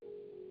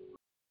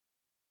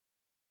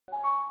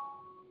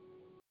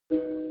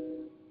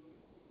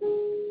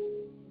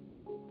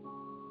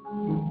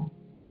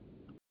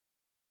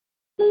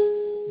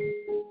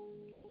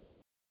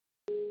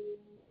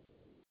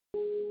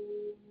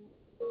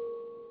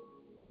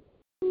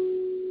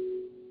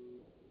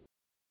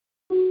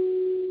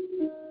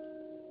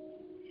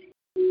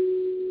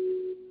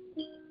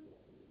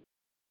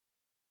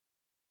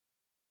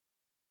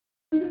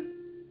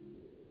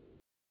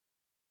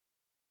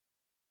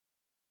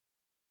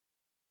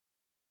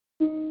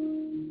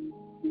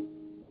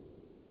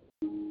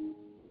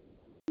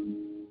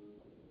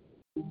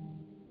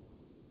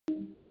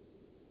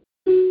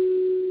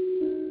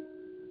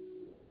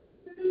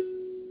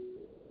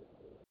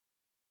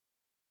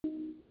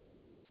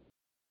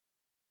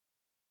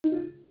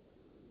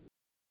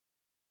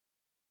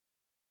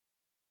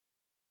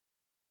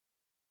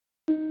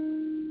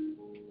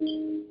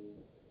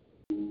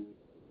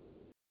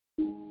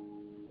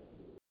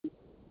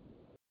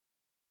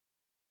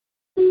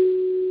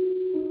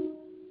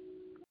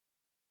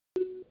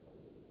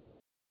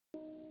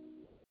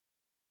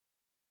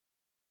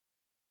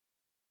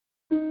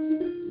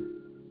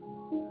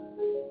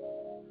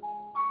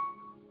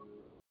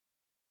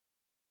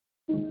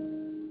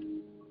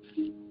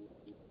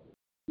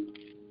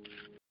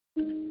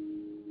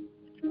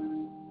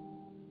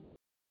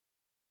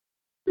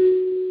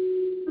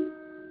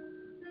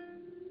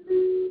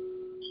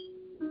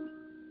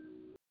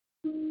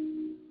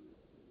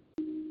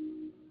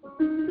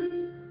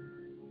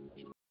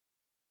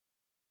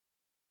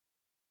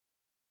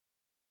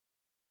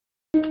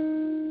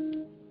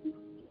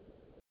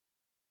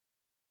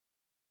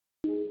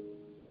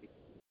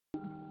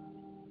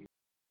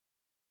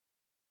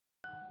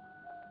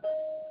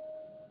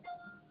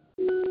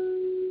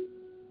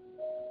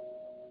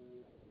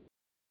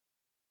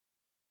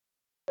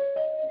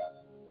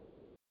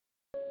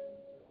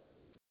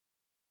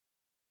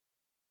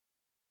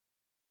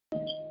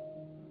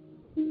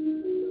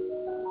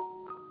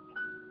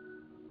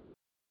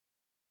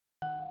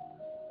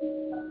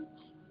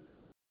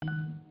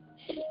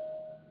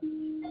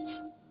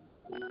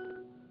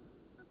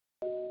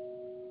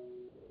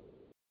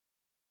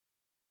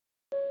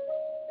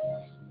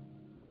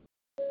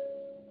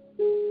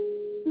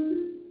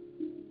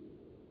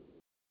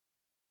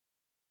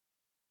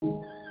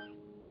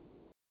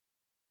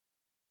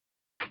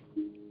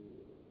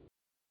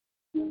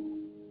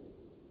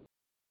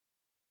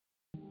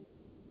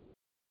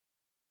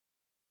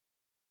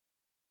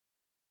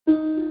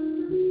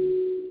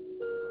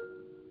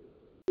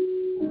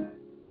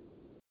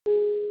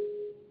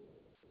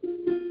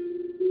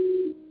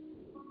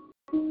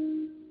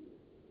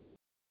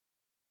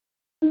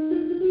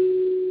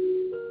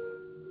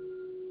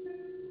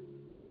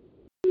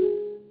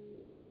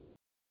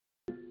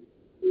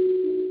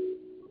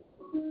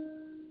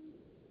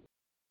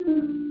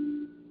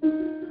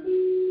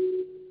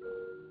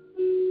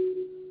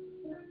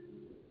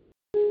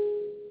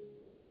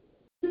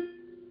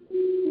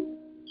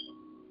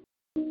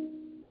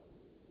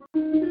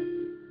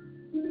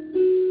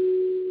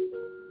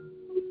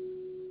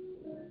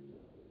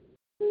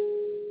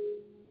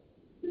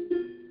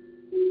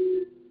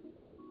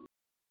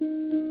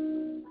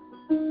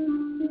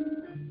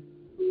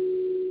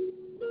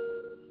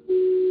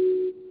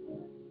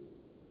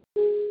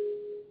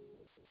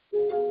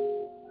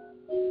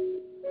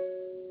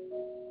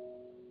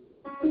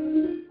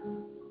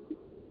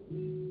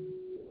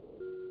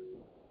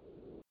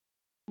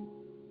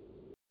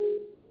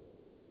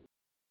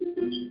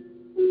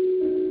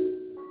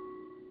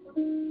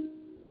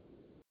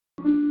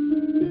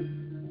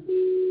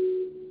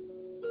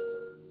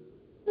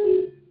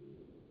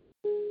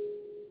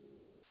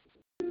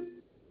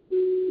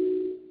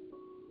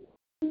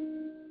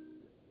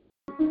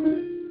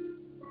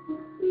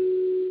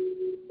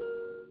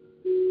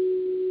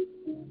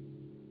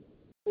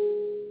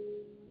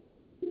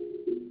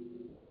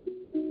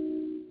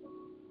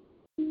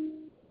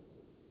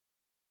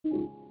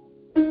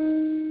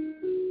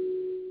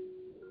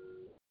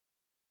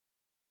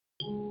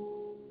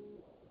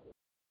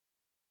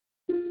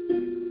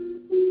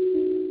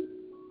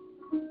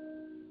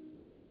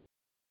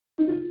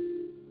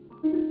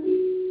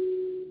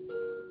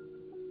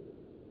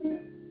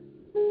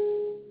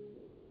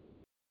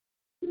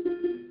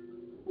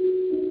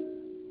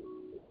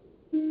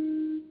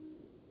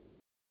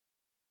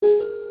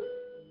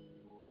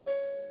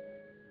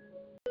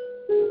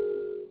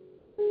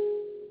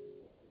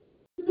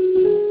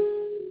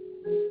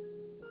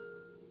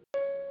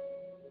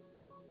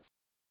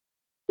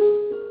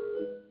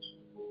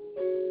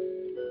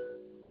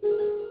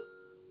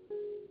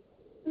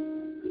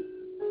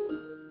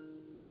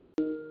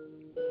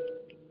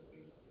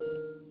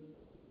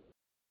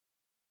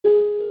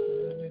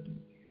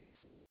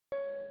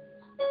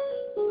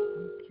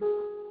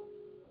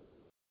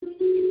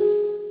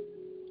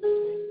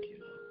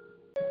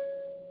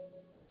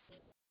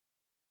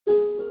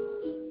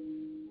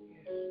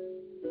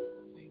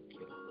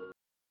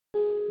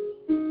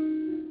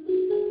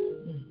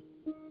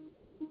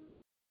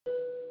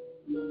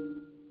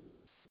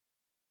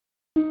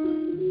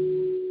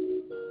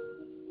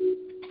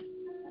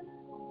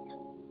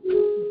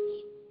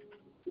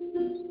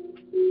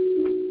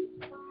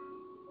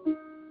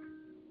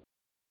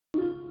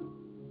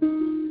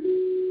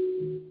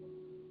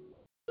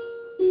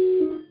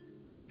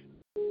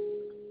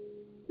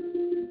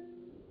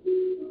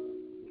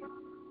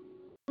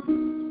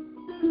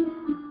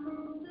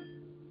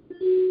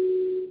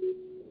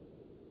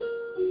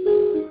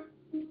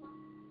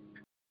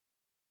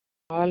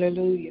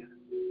Hallelujah.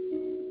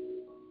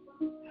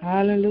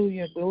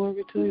 Hallelujah.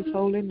 Glory to his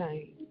holy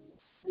name.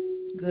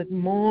 Good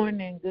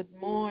morning. Good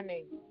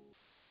morning.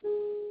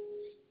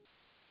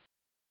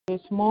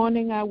 This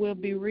morning I will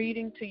be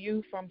reading to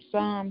you from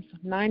Psalms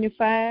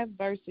 95,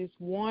 verses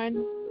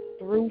 1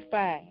 through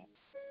 5.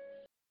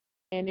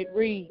 And it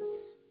reads,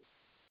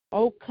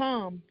 O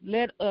come,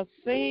 let us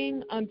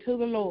sing unto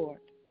the Lord.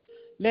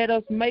 Let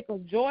us make a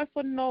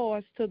joyful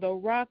noise to the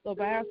rock of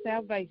our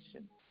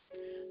salvation.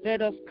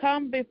 Let us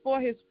come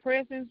before his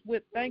presence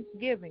with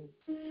thanksgiving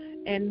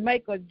and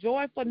make a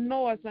joyful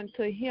noise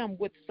unto him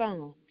with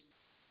psalms.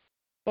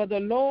 For the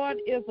Lord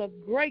is a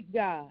great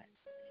God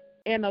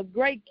and a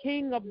great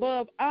King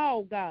above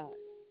all gods.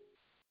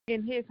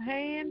 In his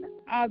hand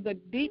are the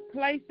deep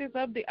places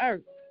of the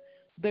earth.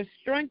 The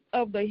strength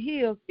of the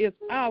hills is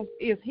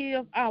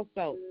his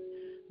also.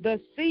 The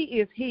sea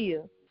is his,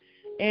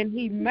 and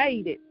he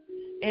made it,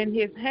 and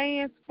his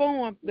hands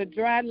formed the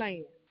dry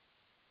land.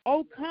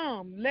 O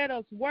come, let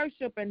us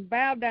worship and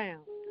bow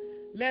down.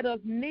 Let us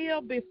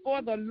kneel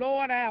before the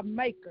Lord our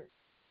Maker,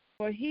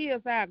 for he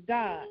is our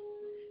God,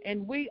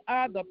 and we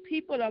are the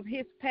people of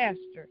his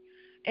pasture,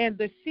 and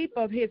the sheep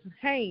of his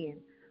hand.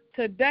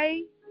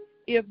 Today,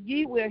 if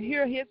ye will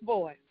hear his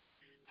voice,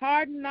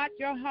 harden not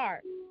your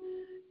heart,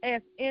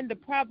 as in the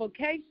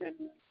provocation,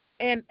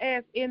 and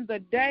as in the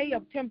day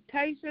of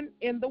temptation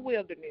in the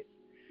wilderness,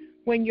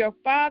 when your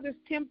fathers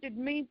tempted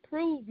me,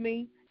 proved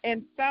me,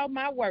 and saw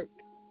my work.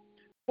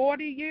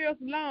 40 years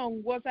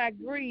long was I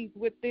grieved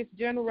with this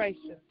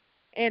generation,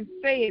 and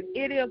said,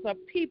 it is a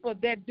people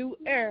that do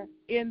err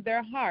in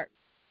their heart,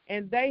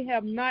 and they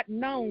have not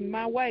known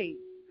my ways,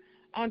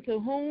 unto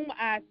whom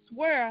I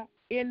swear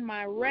in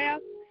my wrath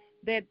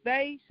that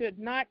they should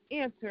not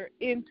enter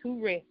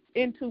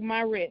into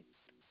my rest.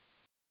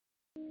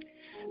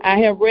 I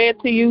have read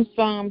to you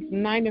Psalms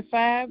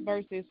 95,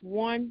 verses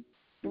 1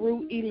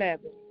 through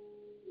 11.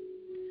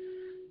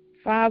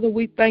 Father,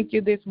 we thank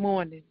you this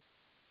morning.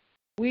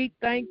 We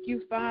thank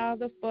you,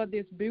 Father, for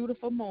this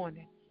beautiful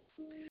morning.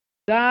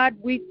 God,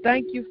 we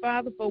thank you,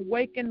 Father, for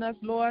waking us,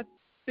 Lord,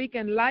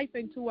 speaking life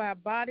into our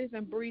bodies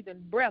and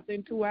breathing breath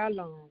into our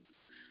lungs.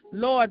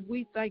 Lord,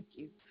 we thank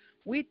you.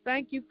 We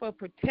thank you for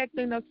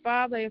protecting us,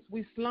 Father, as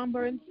we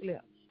slumber and sleep.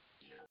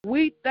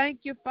 We thank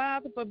you,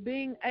 Father, for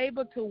being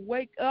able to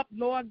wake up,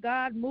 Lord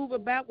God, move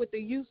about with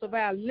the use of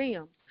our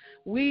limbs.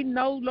 We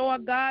know,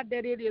 Lord God,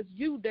 that it is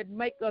you that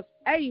make us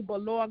able,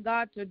 Lord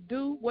God, to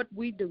do what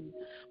we do.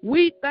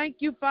 We thank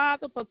you,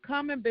 Father, for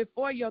coming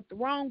before your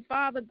throne,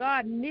 Father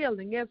God,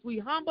 kneeling as we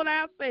humble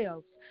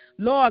ourselves,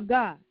 Lord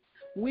God.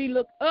 We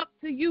look up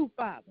to you,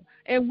 Father,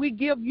 and we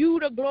give you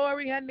the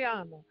glory and the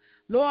honor.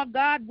 Lord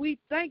God, we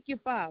thank you,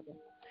 Father,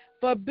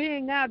 for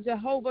being our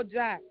Jehovah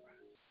Jireh,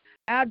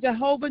 our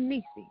Jehovah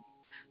Nissi,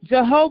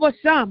 Jehovah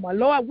Shammah.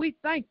 Lord, we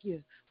thank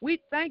you.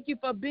 We thank you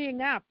for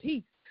being our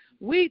peace.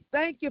 We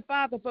thank you,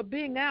 Father, for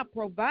being our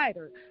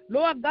provider.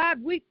 Lord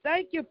God, we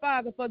thank you,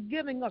 Father, for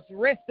giving us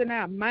rest in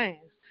our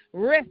minds,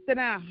 rest in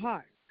our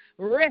hearts,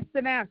 rest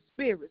in our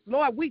spirits.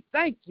 Lord, we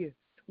thank you.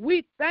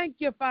 We thank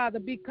you, Father,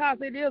 because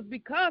it is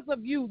because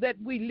of you that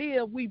we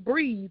live, we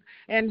breathe,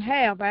 and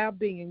have our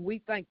being.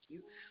 We thank you.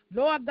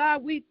 Lord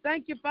God, we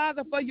thank you,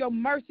 Father, for your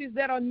mercies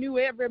that are new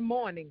every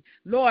morning.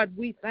 Lord,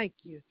 we thank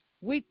you.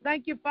 We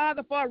thank you,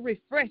 Father, for a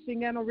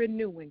refreshing and a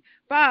renewing.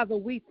 Father,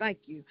 we thank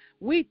you.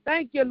 We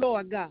thank you,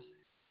 Lord God.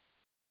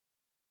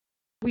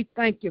 We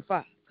thank you,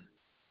 Father.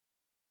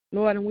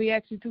 Lord, and we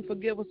ask you to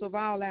forgive us of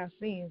all our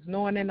sins,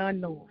 knowing and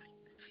unknowing.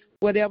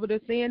 Whatever the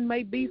sin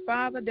may be,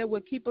 Father, that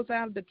will keep us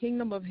out of the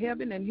kingdom of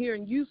heaven and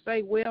hearing you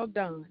say, well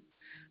done,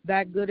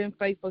 thy good and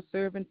faithful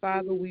servant,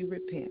 Father, we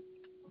repent.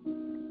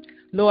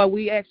 Lord,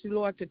 we ask you,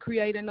 Lord, to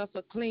create in us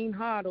a clean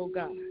heart, oh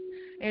God,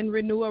 and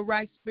renew a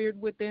right spirit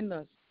within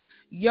us.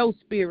 Your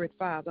spirit,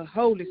 Father,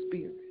 Holy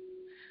Spirit.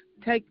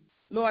 Take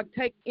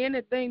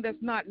anything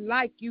that's not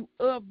like you,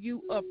 of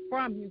you, or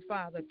from you,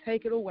 Father.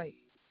 Take it away.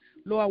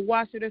 Lord,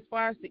 wash it as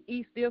far as the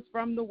east is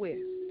from the west.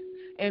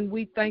 And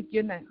we thank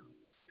you now.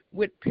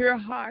 With pure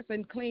hearts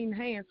and clean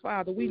hands,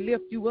 Father, we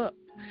lift you up.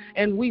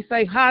 And we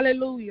say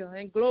hallelujah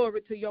and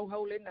glory to your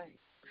holy name.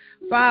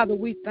 Father,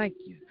 we thank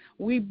you.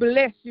 We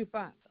bless you,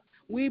 Father.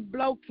 We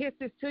blow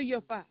kisses to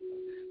you, Father.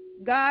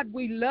 God,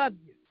 we love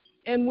you.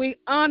 And we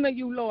honor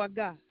you, Lord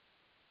God.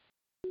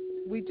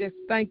 We just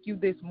thank you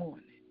this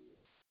morning.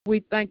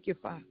 We thank you,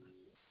 Father.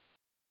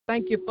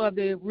 Thank you for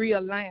the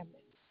realignment.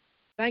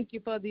 Thank you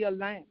for the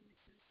alignment.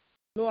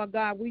 Lord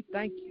God, we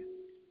thank you.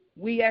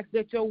 We ask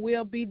that your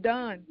will be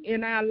done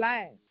in our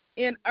lives,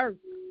 in earth,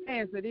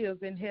 as it is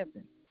in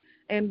heaven.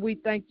 And we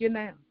thank you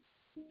now.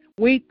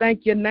 We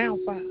thank you now,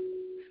 Father.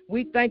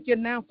 We thank you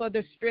now for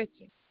the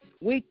stretching.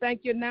 We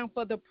thank you now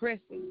for the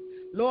pressing.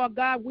 Lord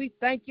God, we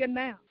thank you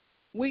now.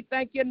 We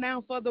thank you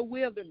now for the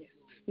wilderness.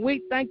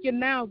 We thank you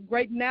now,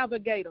 great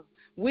navigator.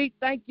 We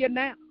thank you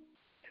now.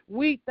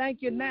 We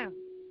thank you now,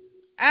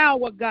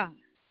 our God,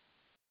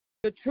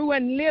 the true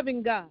and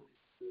living God,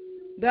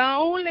 the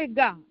only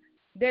God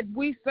that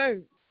we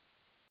serve,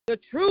 the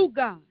true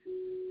God.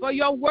 For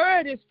your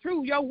word is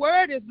true. Your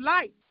word is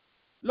life.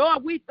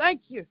 Lord, we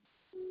thank you.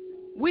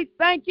 We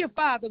thank you,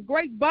 Father,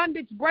 great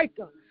bondage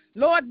breaker.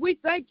 Lord, we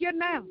thank you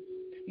now.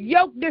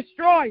 Yoke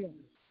destroyer.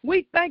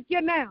 We thank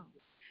you now.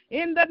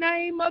 In the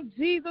name of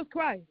Jesus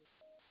Christ.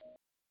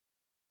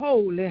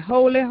 Holy,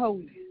 holy,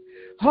 holy.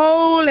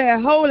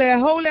 Holy, holy,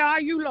 holy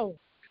are you, Lord.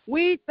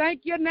 We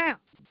thank you now.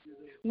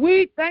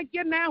 We thank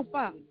you now,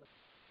 Father.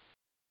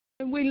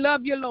 And we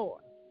love you,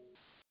 Lord.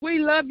 We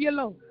love you,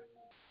 Lord.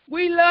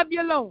 We love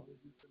you, Lord.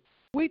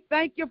 We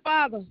thank you,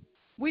 Father.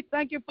 We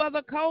thank you for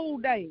the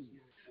cold days.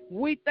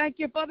 We thank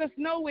you for the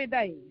snowy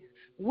days.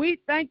 We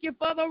thank you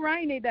for the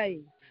rainy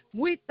days.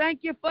 We thank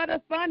you for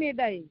the sunny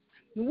days.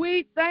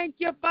 We thank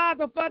you,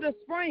 Father, for the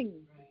spring,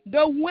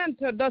 the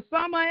winter, the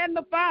summer, and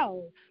the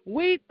fall.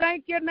 We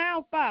thank you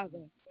now, Father,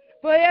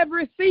 for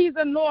every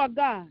season, Lord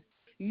God.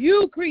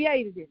 You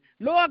created it,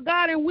 Lord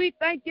God, and we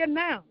thank you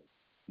now.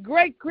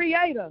 Great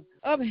creator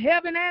of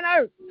heaven and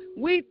earth,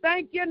 we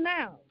thank you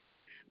now.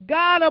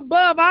 God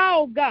above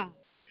all, God,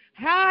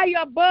 high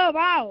above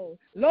all.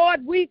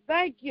 Lord, we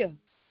thank you.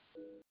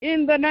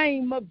 In the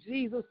name of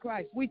Jesus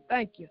Christ, we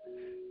thank you.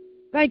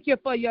 Thank you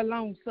for your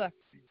long suffering.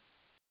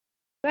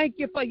 Thank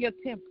you for your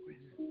temperance.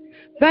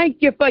 Thank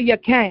you for your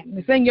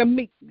kindness and your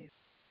meekness.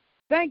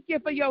 Thank you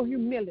for your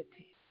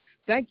humility.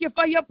 Thank you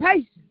for your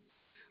patience.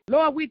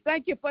 Lord, we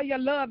thank you for your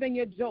love and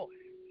your joy.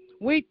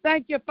 We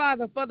thank you,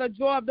 Father, for the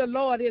joy of the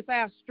Lord is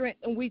our strength,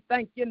 and we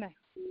thank you now.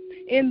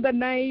 In the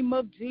name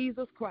of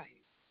Jesus Christ.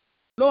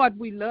 Lord,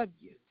 we love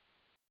you.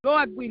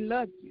 Lord, we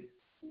love you.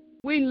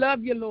 We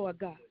love you, Lord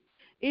God.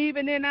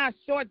 Even in our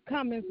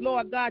shortcomings,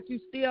 Lord God, you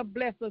still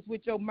bless us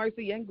with your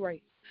mercy and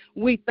grace.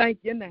 We thank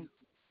you now.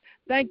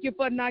 Thank you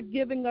for not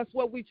giving us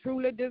what we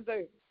truly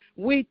deserve.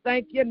 We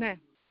thank you now.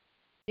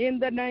 In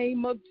the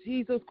name of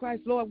Jesus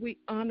Christ, Lord, we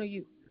honor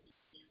you.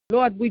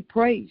 Lord, we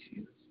praise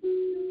you.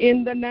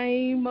 In the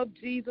name of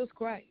Jesus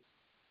Christ,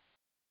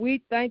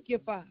 we thank you,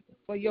 Father,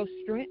 for your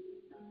strength.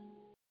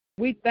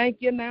 We thank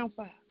you now,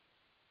 Father.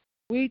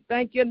 We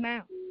thank you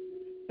now.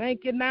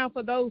 Thank you now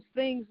for those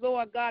things,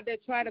 Lord God,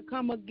 that try to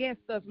come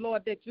against us,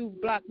 Lord, that you've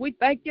blocked. We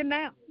thank you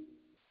now.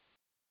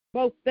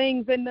 Both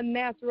things in the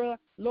natural,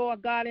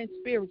 Lord God, and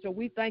spiritual.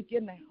 We thank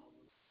you now.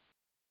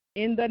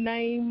 In the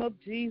name of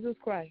Jesus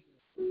Christ.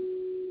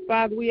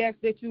 Father, we ask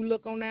that you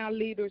look on our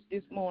leaders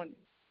this morning.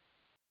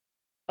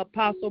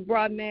 Apostle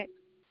Broadnax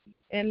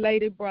and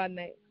Lady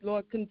Broadnax.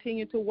 Lord,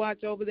 continue to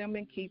watch over them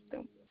and keep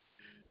them.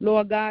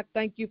 Lord God,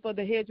 thank you for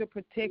the hedge of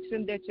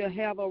protection that you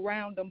have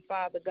around them,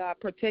 Father God,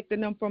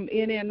 protecting them from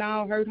any and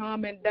all hurt,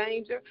 harm, and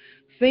danger,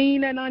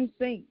 seen and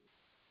unseen.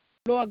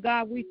 Lord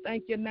God, we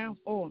thank you now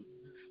for them.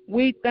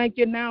 We thank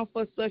you now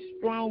for such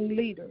strong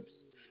leaders.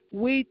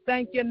 We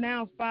thank you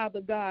now,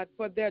 Father God,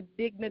 for their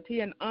dignity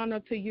and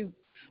honor to you.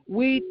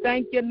 We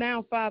thank you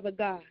now, Father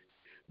God,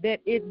 that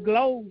it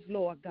glows,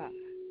 Lord God.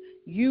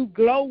 You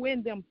glow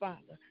in them,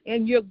 Father,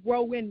 and you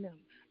grow in them,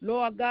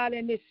 Lord God,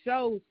 and it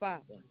shows,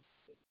 Father,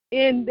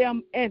 in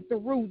them and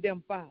through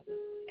them, Father.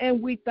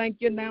 And we thank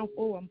you now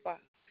for them, Father.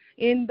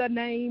 In the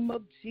name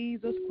of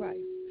Jesus Christ,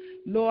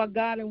 Lord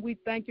God, and we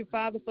thank you,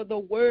 Father, for the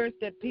words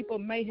that people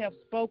may have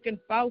spoken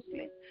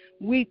falsely.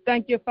 We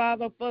thank you,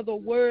 Father, for the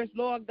words,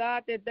 Lord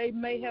God, that they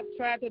may have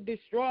tried to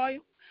destroy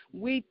them.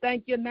 We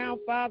thank you now,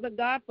 Father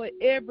God, for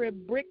every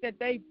brick that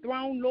they've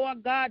thrown,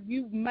 Lord God,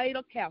 you've made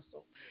a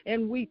castle.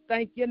 And we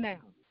thank you now.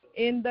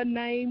 In the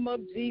name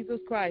of Jesus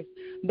Christ,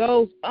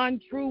 those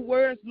untrue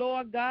words,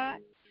 Lord God,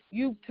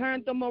 you've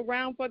turned them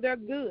around for their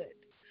good.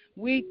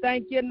 We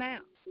thank you now.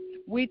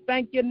 We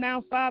thank you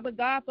now, Father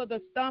God, for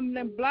the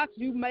stumbling blocks.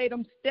 You made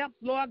them steps,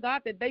 Lord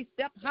God, that they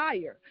step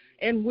higher.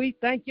 And we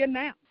thank you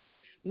now.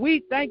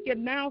 We thank you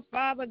now,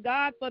 Father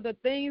God, for the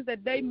things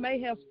that they may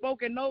have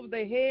spoken over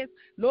their heads.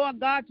 Lord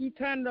God, you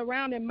turned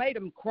around and made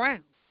them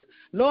crowns.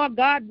 Lord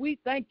God, we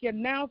thank you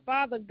now,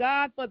 Father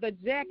God, for the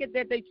jacket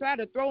that they try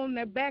to throw on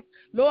their back.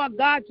 Lord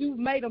God, you've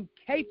made them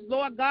capes,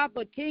 Lord God,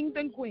 for kings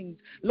and queens.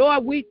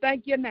 Lord, we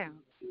thank you now.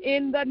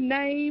 In the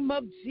name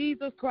of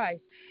Jesus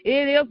Christ.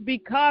 It is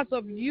because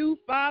of you,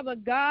 Father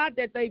God,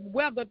 that they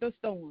weathered the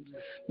storms.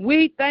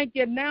 We thank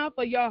you now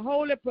for your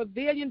holy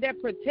pavilion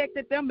that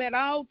protected them at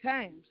all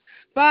times.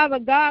 Father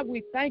God,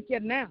 we thank you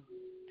now.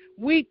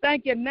 We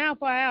thank you now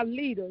for our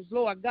leaders,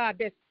 Lord God,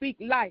 that speak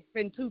life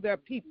into their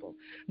people,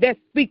 that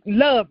speak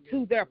love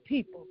to their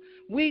people.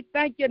 We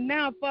thank you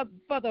now for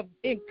the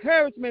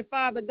encouragement,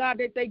 Father God,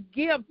 that they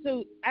give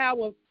to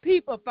our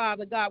people,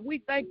 Father God. We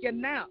thank you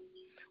now.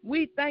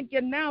 We thank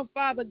you now,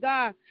 Father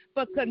God,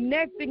 for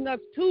connecting us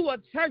to a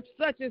church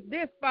such as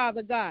this,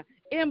 Father God,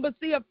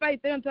 Embassy of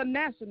Faith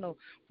International,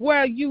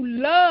 where you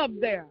love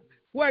there,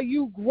 where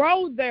you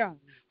grow there,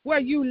 where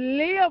you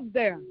live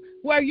there,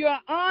 where you're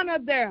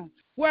honored there,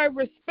 where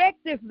respect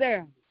is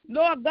there.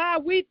 Lord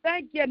God, we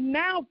thank you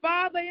now,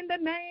 Father, in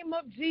the name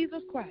of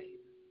Jesus Christ.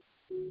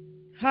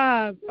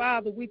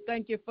 Father, we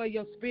thank you for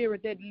your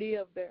spirit that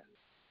lives there.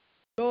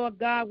 Lord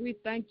God, we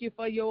thank you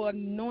for your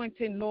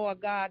anointing,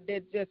 Lord God,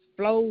 that just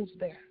flows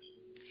there.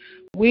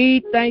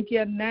 We thank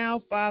you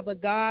now, Father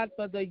God,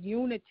 for the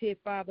unity,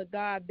 Father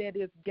God, that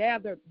is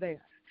gathered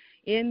there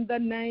in the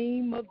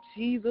name of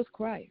Jesus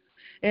Christ.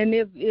 And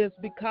it is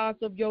because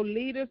of your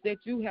leaders that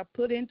you have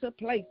put into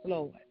place,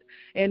 Lord.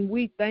 And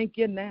we thank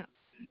you now.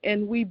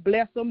 And we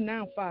bless them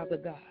now, Father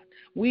God.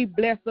 We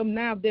bless them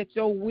now that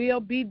your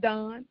will be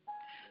done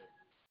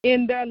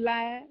in their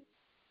lives,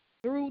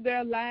 through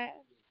their lives,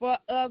 for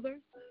others,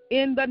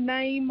 in the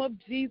name of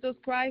Jesus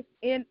Christ,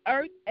 in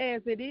earth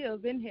as it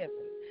is in heaven.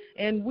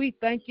 And we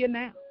thank you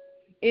now,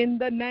 in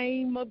the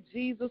name of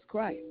Jesus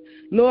Christ.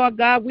 Lord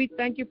God, we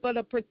thank you for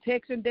the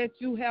protection that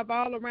you have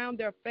all around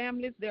their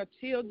families, their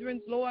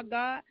children, Lord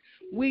God.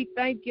 We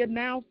thank you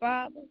now,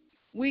 Father.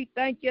 We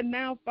thank you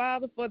now,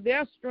 Father, for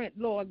their strength,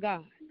 Lord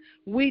God.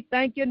 We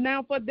thank you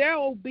now for their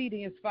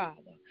obedience, Father.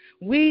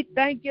 We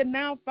thank you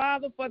now,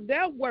 Father, for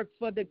their work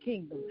for the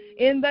kingdom.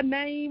 In the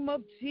name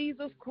of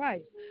Jesus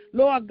Christ,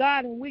 Lord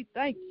God, and we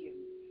thank you.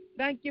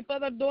 Thank you for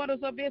the daughters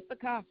of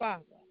Issachar,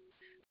 Father.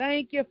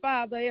 Thank you,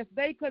 Father, as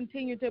they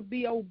continue to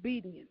be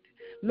obedient,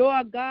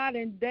 Lord God,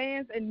 and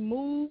dance and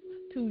move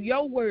to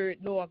your word,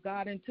 Lord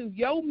God, and to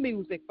your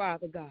music,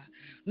 Father God.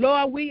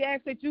 Lord, we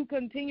ask that you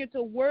continue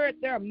to word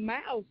their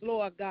mouths,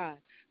 Lord God,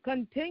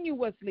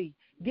 continuously,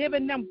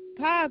 giving them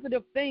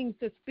positive things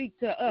to speak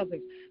to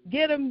others.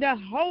 Give them the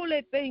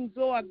holy things,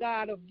 Lord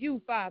God, of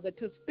you, Father,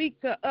 to speak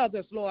to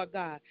others, Lord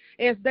God,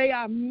 as they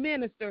are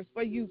ministers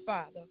for you,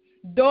 Father.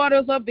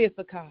 Daughters of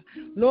Issachar,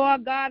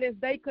 Lord God, as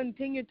they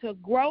continue to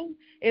grow,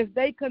 as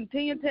they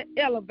continue to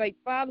elevate,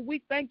 Father,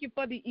 we thank you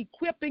for the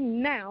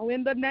equipping now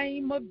in the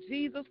name of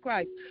Jesus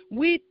Christ.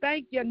 We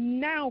thank you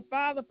now,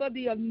 Father, for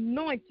the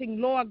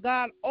anointing, Lord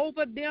God,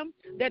 over them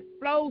that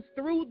flows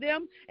through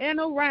them and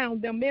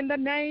around them in the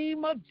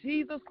name of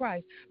Jesus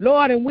Christ.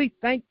 Lord, and we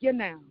thank you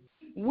now.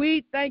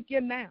 We thank you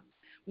now.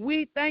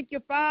 We thank you,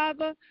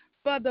 Father,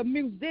 for the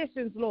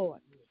musicians, Lord,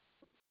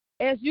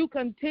 as you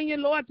continue,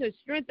 Lord, to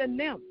strengthen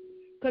them.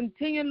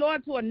 Continue,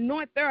 Lord, to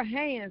anoint their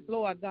hands,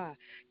 Lord God.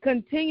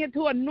 Continue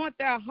to anoint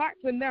their hearts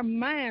and their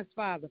minds,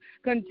 Father.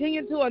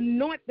 Continue to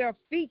anoint their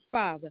feet,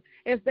 Father,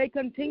 as they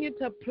continue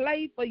to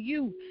play for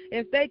you,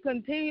 as they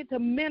continue to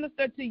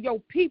minister to your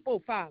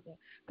people, Father.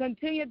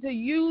 Continue to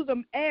use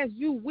them as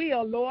you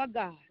will, Lord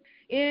God.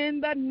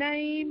 In the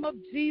name of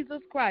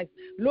Jesus Christ.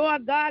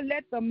 Lord God,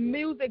 let the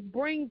music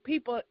bring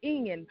people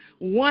in,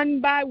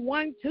 1 by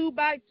 1, 2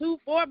 by 2,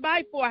 4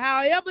 by 4,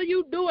 however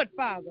you do it,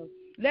 Father.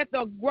 Let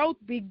the growth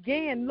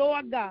begin,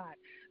 Lord God,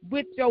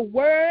 with your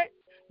word,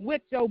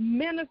 with your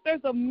ministers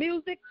of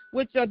music,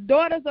 with your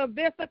daughters of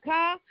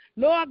Issachar.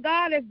 Lord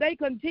God, as they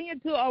continue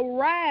to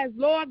arise,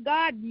 Lord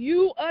God,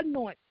 you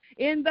anoint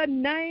in the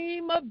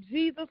name of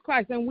Jesus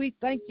Christ. And we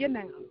thank you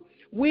now.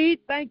 We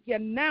thank you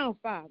now,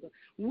 Father.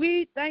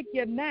 We thank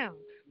you now.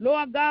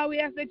 Lord God, we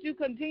ask that you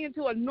continue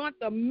to anoint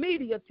the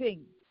media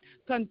team.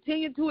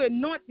 Continue to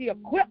anoint the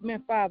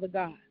equipment, Father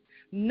God.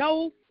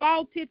 No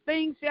faulty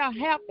things shall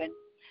happen.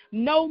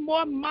 No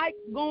more mics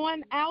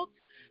going out.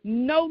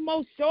 No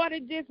more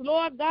shortages,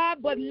 Lord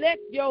God, but let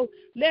your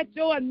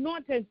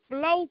anointing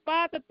flow,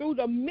 Father, through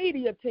the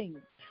media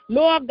team.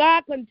 Lord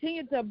God,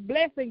 continue to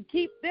bless and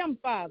keep them,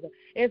 Father,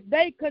 as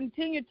they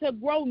continue to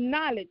grow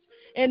knowledge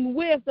and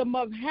wisdom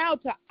of how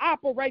to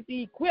operate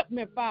the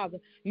equipment, Father.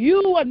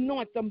 You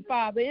anoint them,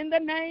 Father, in the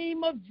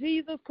name of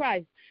Jesus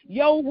Christ.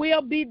 Your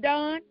will be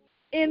done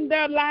in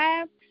their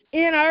lives,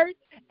 in earth,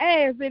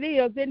 as it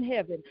is in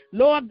heaven.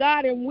 Lord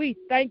God, and we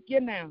thank you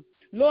now.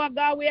 Lord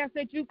God, we ask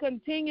that you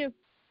continue,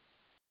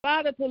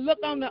 Father, to look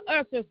on the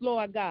ushers,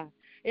 Lord God,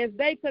 as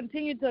they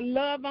continue to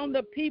love on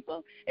the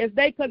people, as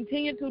they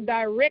continue to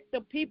direct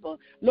the people.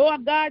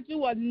 Lord God,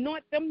 you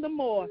anoint them the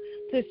more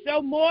to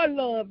show more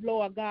love,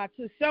 Lord God,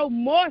 to show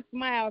more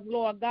smiles,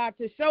 Lord God,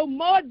 to show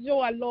more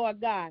joy,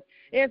 Lord God,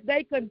 as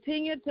they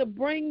continue to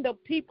bring the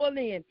people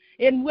in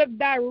and with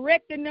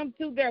directing them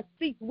to their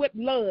seats with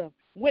love,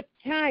 with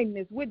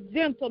kindness, with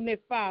gentleness,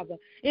 Father,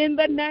 in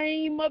the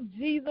name of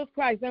Jesus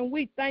Christ. And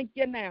we thank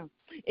you now.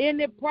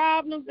 Any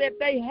problems that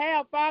they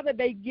have, Father,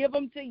 they give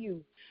them to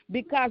you,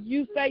 because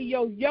you say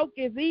your yoke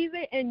is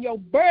easy and your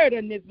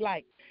burden is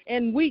light.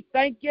 And we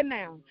thank you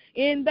now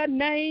in the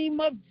name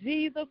of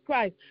Jesus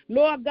Christ.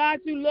 Lord God,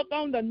 you look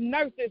on the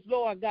nurses,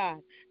 Lord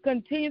God.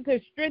 Continue to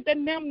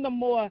strengthen them the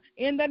more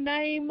in the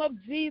name of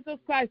Jesus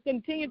Christ.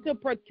 Continue to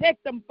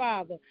protect them,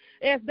 Father,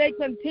 as they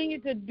continue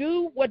to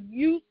do what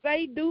you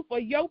say do for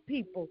your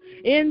people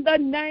in the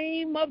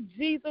name of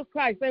Jesus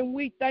Christ. And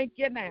we thank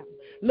you now.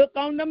 Look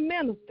on the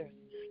ministers.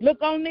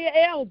 Look on the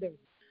elders.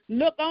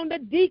 Look on the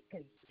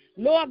deacons.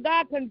 Lord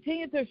God,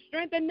 continue to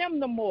strengthen them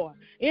the more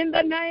in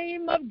the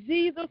name of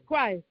Jesus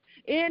Christ.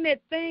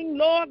 Anything,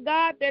 Lord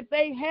God, that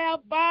they have,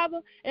 Father,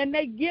 and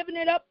they giving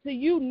it up to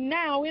you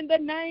now in the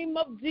name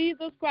of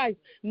Jesus Christ.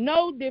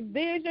 No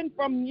division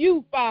from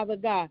you, Father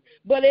God,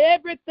 but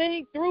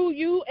everything through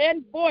you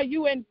and for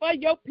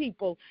your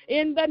people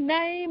in the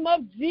name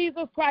of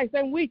Jesus Christ.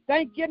 And we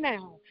thank you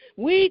now.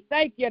 We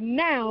thank you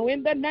now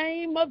in the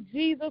name of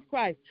Jesus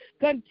Christ.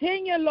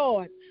 Continue,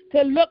 Lord,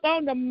 to look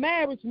on the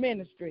marriage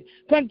ministry.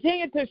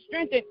 Continue to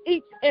strengthen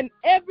each and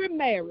every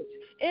marriage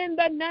in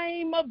the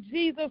name of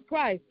Jesus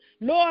Christ.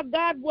 Lord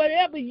God,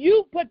 whatever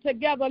you put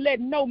together, let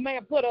no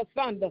man put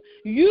asunder.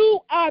 You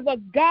are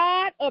the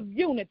God of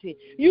unity.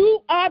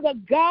 You are the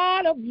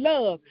God of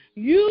love.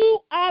 You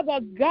are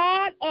the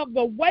God of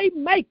the way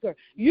maker.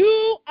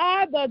 You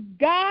are the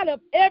God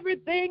of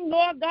everything,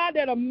 Lord God,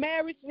 that a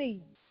marriage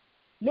needs.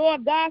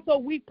 Lord God, so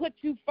we put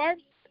you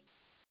first.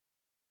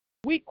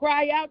 We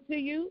cry out to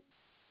you.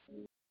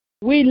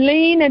 We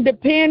lean and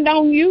depend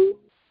on you.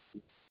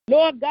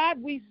 Lord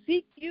God, we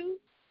seek you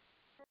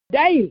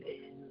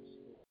daily,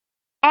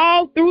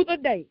 all through the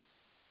day.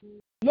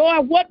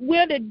 Lord, what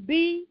will it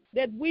be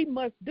that we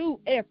must do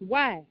as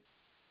wives?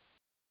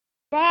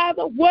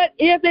 Father, what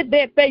is it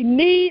that they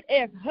need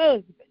as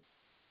husbands?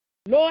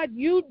 Lord,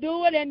 you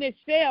do it and it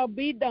shall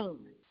be done.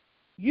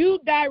 You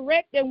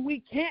direct and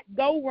we can't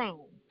go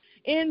wrong.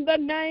 In the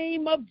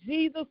name of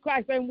Jesus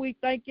Christ, and we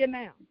thank you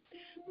now.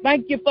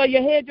 Thank you for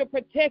your hedge of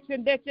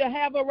protection that you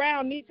have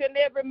around each and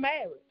every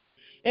marriage.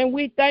 And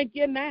we thank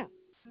you now.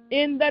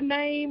 In the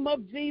name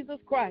of Jesus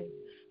Christ,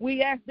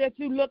 we ask that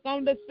you look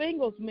on the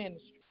singles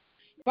ministry.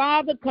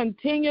 Father,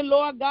 continue,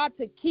 Lord God,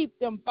 to keep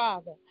them,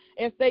 Father,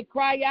 as they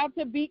cry out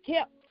to be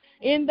kept.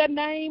 In the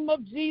name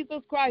of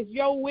Jesus Christ,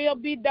 your will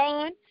be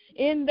done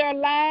in their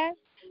lives,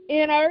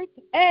 in earth,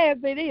 as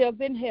it is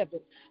in heaven.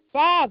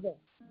 Father,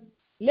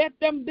 let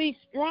them be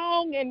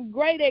strong and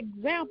great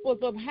examples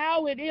of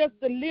how it is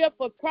to live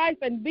for Christ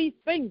and be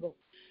single.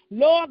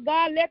 Lord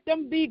God, let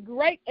them be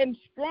great and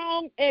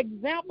strong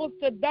examples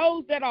to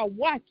those that are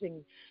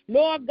watching.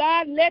 Lord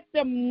God, let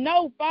them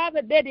know,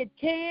 Father, that it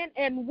can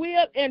and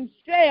will and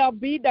shall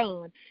be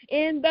done.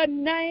 In the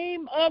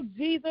name of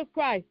Jesus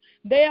Christ,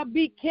 they'll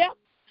be kept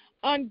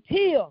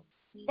until,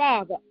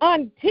 Father,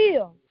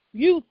 until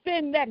you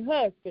send that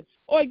husband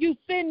or you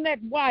send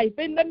that wife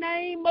in the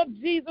name of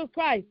Jesus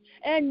Christ,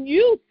 and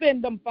you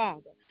send them,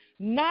 Father,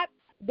 not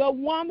the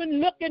woman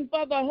looking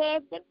for the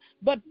husband,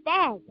 but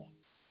Father,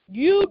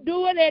 you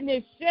do it and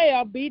it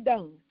shall be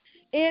done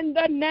in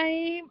the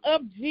name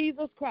of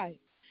Jesus Christ.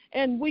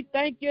 And we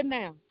thank you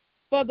now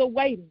for the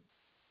waiting.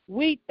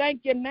 We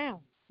thank you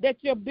now that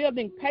you're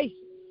building patience.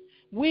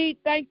 We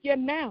thank you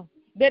now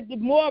that the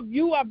more of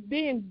you are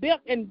being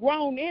built and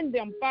grown in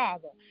them,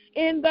 Father,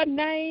 in the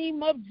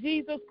name of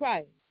Jesus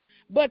Christ.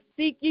 But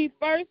seek ye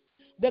first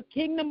the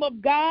kingdom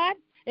of God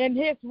and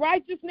his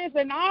righteousness,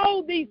 and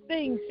all these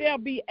things shall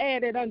be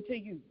added unto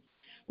you.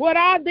 What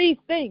are these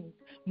things?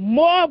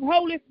 More of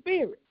Holy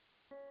Spirit,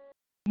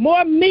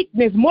 more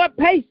meekness, more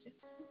patience,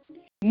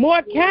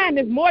 more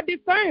kindness, more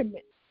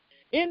discernment,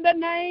 in the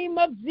name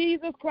of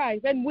Jesus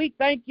Christ. And we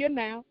thank you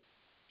now,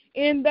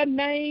 in the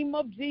name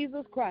of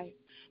Jesus Christ.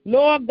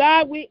 Lord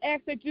God, we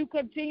ask that you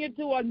continue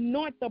to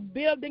anoint the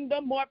building the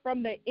more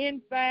from the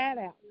inside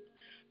out.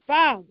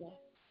 Father,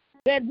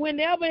 that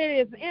whenever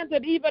it is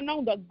entered, even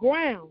on the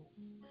ground,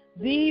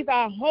 these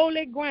are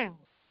holy ground,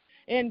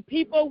 and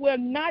people will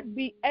not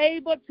be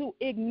able to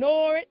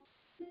ignore it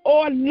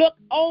or look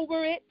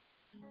over it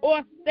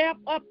or step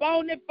up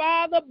on it,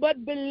 Father,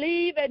 but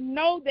believe and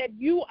know that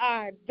you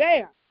are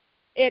there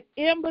at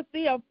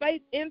Embassy of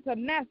Faith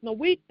International.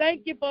 We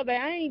thank you for the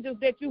angels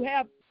that you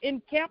have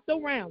encamped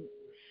around us.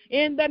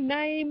 In the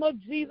name of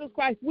Jesus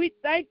Christ, we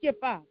thank you,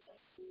 Father,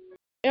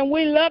 and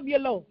we love you,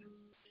 Lord.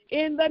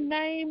 In the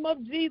name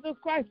of Jesus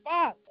Christ,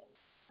 Father,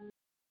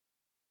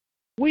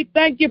 we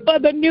thank you for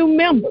the new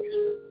members.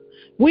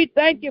 We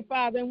thank you,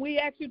 Father, and we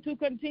ask you to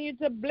continue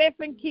to bless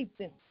and keep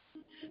them.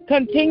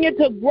 Continue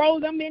to grow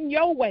them in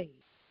your ways.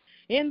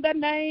 In the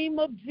name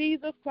of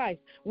Jesus Christ,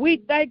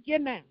 we thank you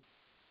now.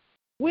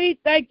 We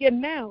thank you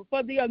now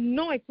for the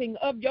anointing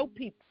of your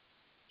people.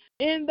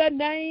 In the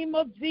name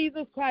of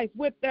Jesus Christ,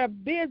 with their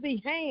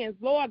busy hands,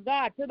 Lord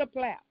God, to the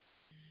plow.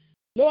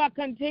 Lord,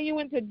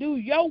 continuing to do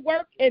your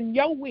work and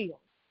your will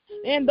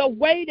in the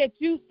way that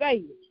you say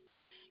it,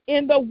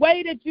 in the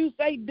way that you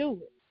say do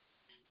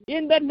it,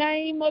 in the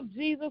name of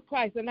Jesus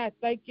Christ. And I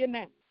thank you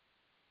now.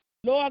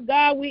 Lord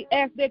God, we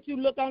ask that you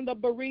look on the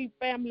bereaved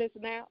families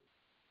now.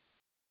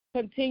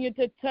 Continue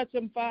to touch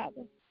them,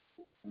 Father.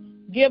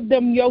 Give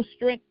them your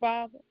strength,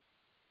 Father.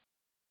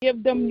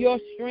 Give them your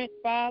strength,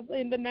 Father,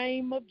 in the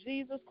name of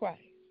Jesus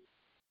Christ.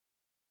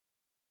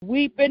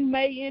 Weeping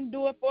may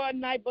endure for a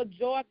night, but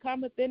joy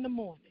cometh in the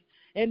morning.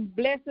 And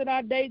blessed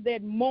are they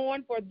that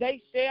mourn, for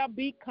they shall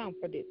be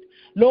comforted.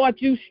 Lord,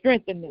 you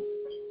strengthen them.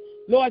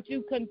 Lord,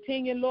 you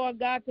continue, Lord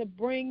God, to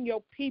bring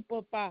your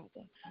people,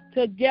 Father,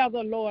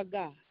 together, Lord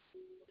God.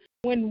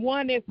 When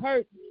one is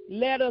hurt,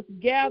 let us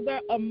gather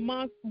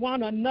amongst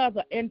one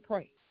another and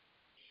pray.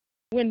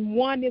 When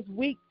one is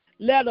weak,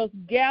 let us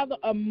gather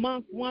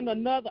amongst one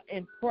another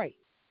and pray.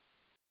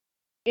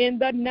 In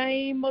the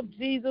name of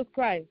Jesus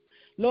Christ.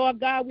 Lord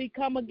God, we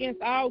come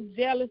against all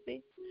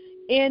jealousy,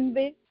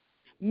 envy,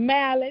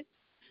 malice,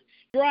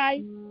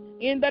 strife.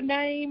 In the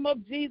name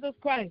of Jesus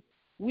Christ,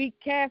 we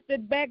cast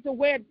it back to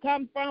where it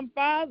comes from,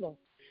 Father,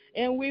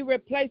 and we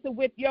replace it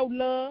with your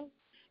love,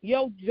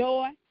 your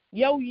joy,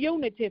 your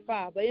unity,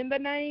 Father, in the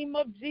name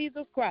of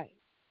Jesus Christ.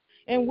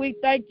 And we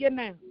thank you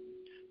now.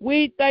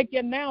 We thank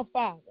you now,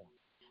 Father,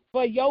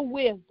 for your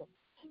wisdom,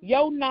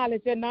 your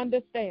knowledge and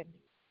understanding.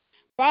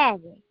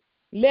 Father,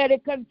 let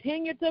it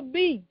continue to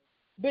be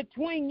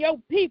between your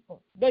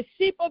people, the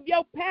sheep of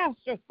your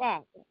pasture,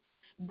 Father.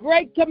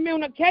 Great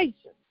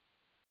communication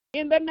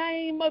in the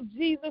name of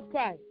Jesus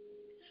Christ.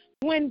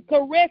 When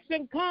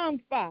correction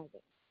comes, Father,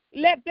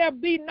 let there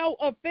be no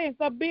offense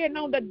or being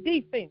on the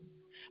defense,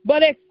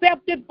 but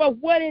accept it for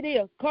what it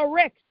is,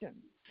 correction,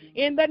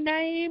 in the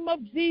name of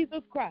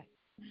Jesus Christ.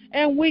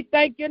 And we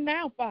thank you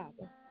now,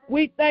 Father.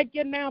 We thank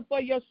you now for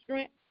your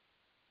strength.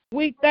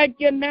 We thank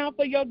you now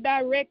for your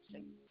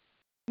direction.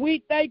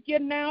 We thank you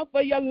now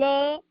for your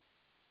love.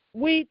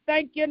 We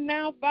thank you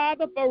now,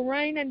 Father, for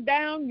raining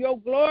down your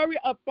glory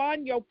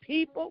upon your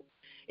people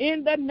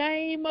in the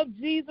name of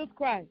Jesus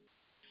Christ.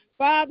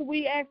 Father,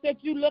 we ask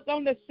that you look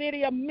on the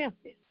city of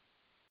Memphis.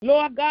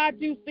 Lord God,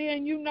 you see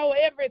and you know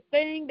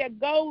everything that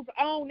goes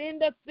on in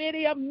the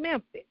city of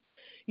Memphis.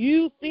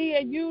 You see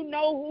and you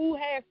know who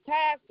has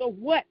ties to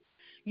what.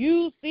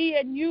 You see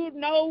and you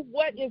know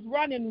what is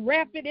running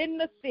rapid in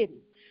the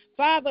city.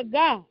 Father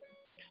God,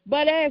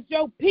 but as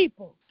your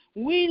people,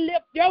 we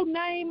lift your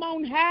name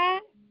on high.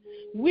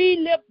 We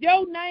lift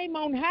your name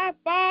on high,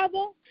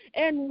 Father,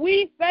 and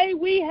we say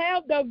we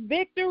have the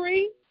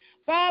victory,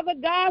 Father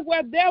God,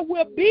 where there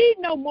will be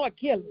no more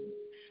killing.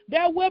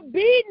 There will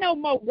be no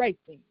more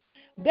raping.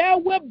 There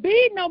will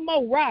be no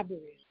more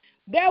robberies.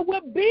 There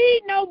will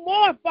be no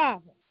more,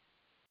 Father,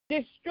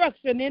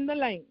 destruction in the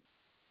land.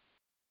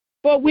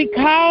 For we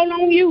call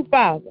on you,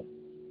 Father,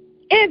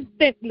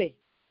 instantly,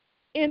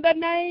 in the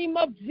name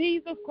of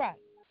Jesus Christ.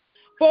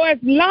 For as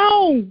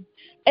long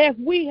as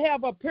we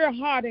have a pure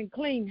heart and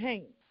clean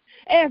hands,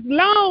 as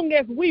long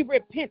as we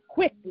repent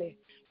quickly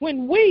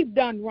when we've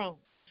done wrong,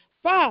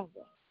 Father,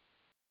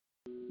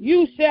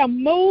 you shall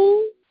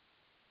move,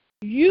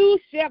 you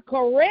shall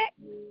correct,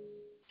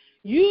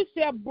 you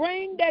shall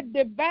bring that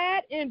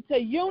divide into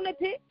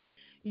unity,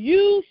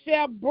 you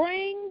shall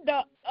bring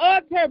the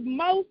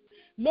uttermost,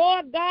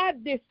 Lord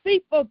God,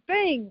 deceitful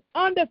thing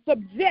under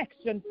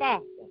subjection,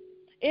 Father,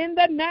 in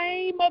the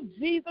name of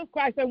Jesus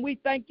Christ. And we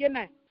thank you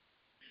now.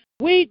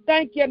 We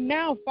thank you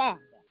now,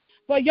 Father,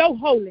 for your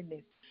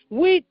holiness.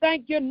 We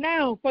thank you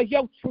now for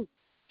your truth.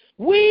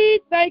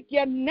 We thank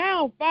you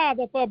now,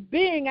 Father, for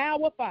being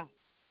our Father.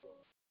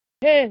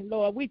 Hey,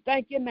 Lord, we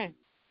thank you now.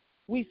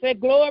 We say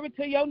glory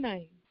to your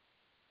name.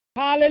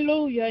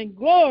 Hallelujah, and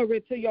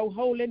glory to your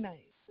holy name.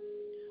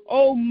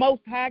 Oh,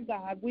 Most High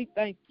God, we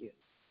thank you.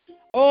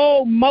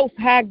 Oh, Most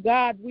High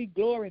God, we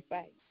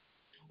glorify you.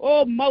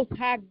 Oh, Most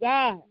High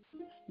God,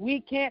 we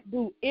can't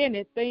do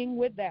anything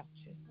without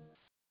you.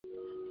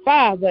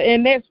 Father,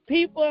 and as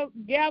people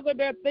gather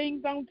their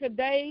things on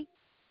today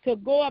to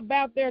go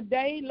about their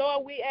day,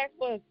 Lord, we ask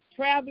for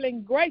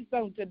traveling grace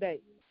on today.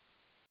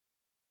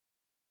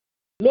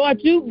 Lord,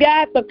 you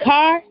guide the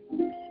car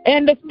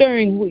and the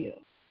steering wheel.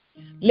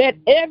 Let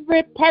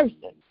every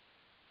person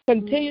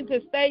continue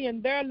to stay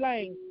in their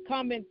lane,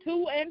 coming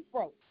to and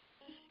fro.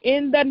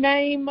 In the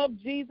name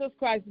of Jesus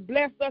Christ,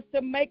 bless us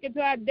to make it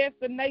to our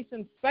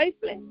destination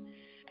safely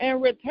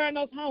and return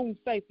us home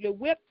safely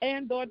with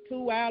and or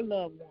to our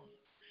loved ones.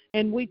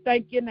 And we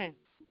thank you now.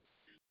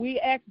 We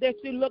ask that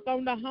you look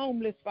on the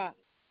homeless, Father.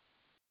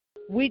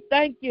 We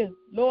thank you,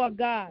 Lord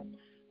God,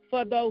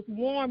 for those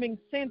warming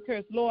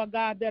centers, Lord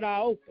God, that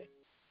are open.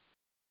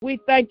 We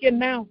thank you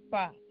now,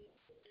 Father.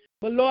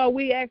 But, Lord,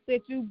 we ask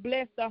that you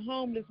bless the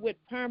homeless with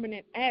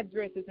permanent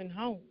addresses and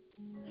homes.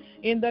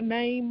 In the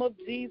name of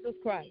Jesus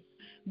Christ.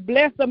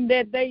 Bless them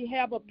that they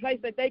have a place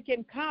that they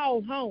can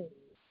call home,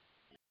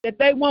 that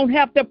they won't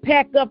have to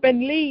pack up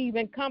and leave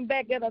and come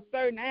back at a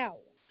certain hour.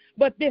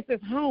 But this is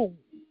home.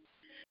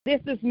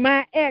 This is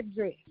my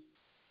address,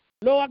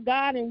 Lord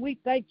God, and we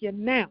thank you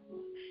now.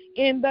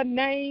 In the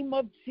name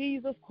of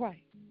Jesus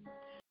Christ.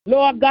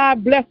 Lord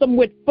God, bless them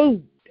with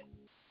food.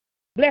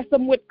 Bless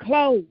them with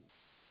clothes.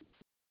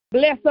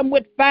 Bless them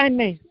with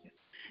finances.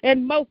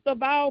 And most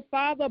of all,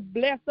 Father,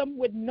 bless them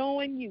with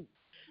knowing you.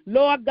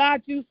 Lord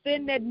God, you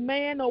send that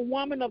man or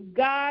woman of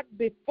God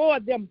before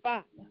them,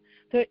 Father,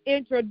 to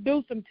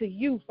introduce them to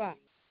you, Father,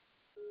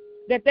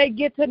 that they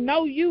get to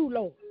know you,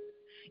 Lord,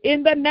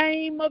 in the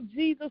name of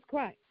Jesus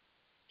Christ,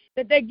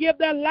 that they give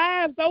their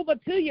lives over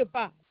to you,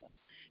 Father,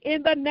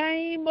 in the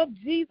name of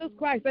Jesus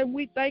Christ. And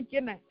we thank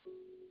you now.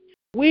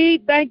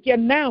 We thank you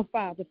now,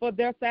 Father, for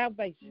their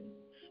salvation.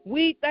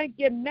 We thank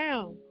you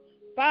now,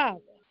 Father,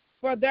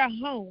 for their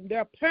home,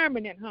 their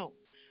permanent home.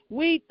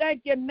 We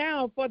thank you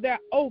now for their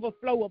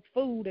overflow of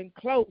food and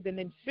clothing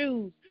and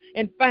shoes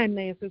and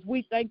finances.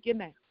 We thank you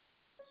now.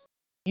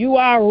 You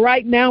are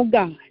right now,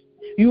 God.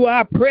 You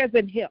are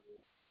present help.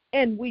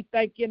 And we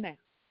thank you now.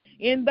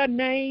 In the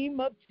name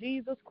of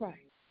Jesus Christ.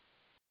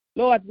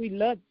 Lord, we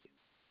love you.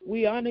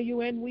 We honor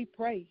you and we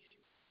praise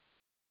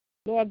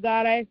you. Lord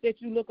God, I ask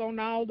that you look on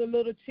all the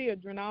little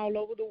children all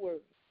over the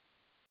world.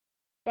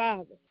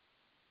 Father,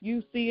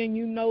 you see and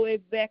you know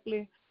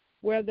exactly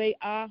where they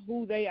are,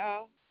 who they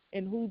are,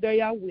 and who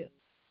they are with.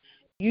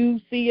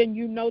 You see and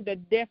you know the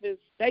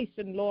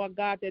devastation, Lord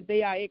God, that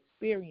they are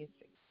experiencing.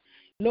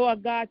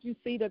 Lord God, you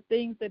see the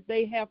things that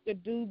they have to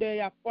do, they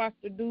are forced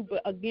to do,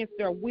 but against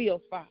their will,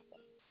 Father.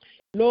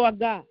 Lord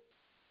God,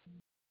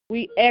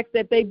 we ask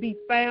that they be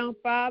found,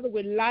 Father,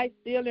 with life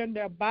still in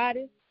their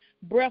bodies,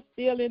 breath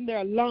still in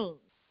their lungs.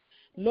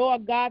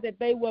 Lord God, that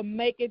they will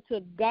make it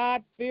to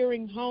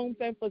God-fearing homes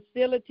and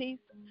facilities,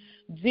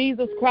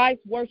 Jesus Christ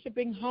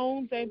worshiping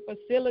homes and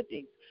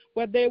facilities,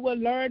 where they will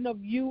learn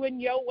of you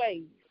and your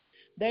ways.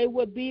 They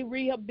will be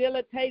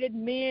rehabilitated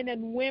men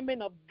and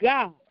women of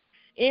God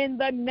in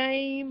the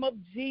name of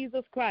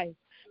Jesus Christ.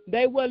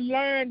 They will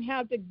learn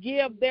how to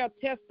give their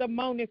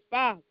testimonies,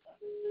 Father,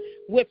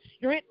 with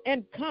strength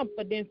and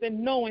confidence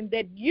in knowing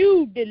that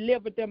you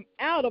delivered them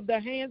out of the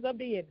hands of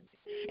the enemy.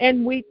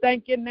 And we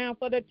thank you now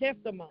for the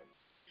testimony.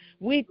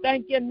 We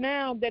thank you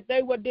now that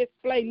they will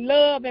display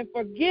love and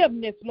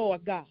forgiveness,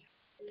 Lord God.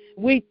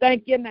 We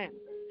thank you now.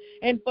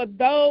 And for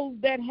those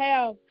that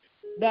have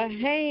the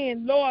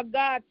hand, Lord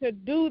God, to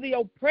do the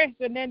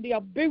oppression and the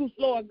abuse,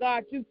 Lord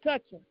God, you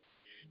touch them.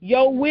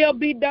 Your will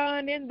be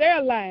done in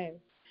their lives,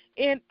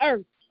 in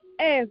earth,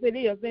 as it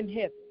is in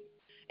heaven.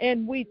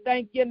 And we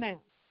thank you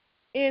now.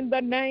 In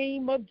the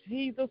name of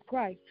Jesus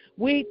Christ,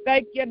 we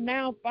thank you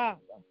now, Father.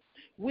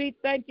 We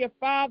thank you,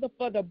 Father,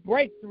 for the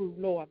breakthrough,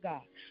 Lord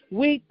God.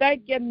 We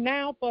thank you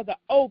now for the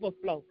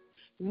overflow.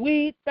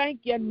 We thank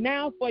you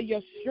now for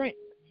your strength.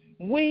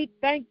 We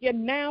thank you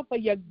now for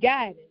your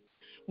guidance.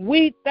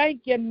 We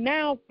thank you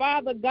now,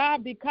 Father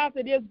God, because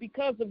it is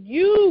because of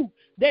you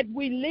that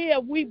we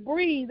live, we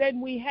breathe, and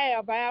we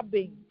have our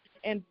being.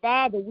 And,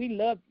 Father, we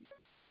love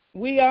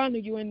you. We honor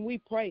you and we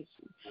praise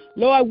you.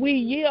 Lord, we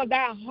yield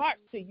our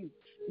hearts to you.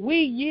 We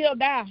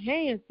yield our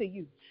hands to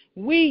you.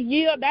 We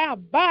yield our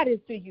bodies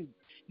to you.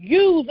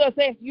 Use us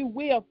as you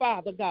will,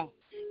 Father God,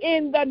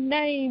 in the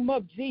name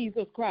of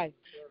Jesus Christ.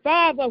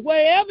 Father,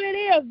 wherever it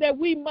is that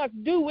we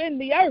must do in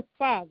the earth,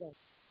 Father,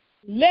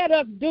 let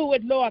us do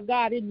it, Lord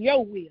God, in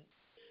your will.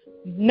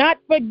 Not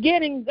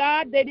forgetting,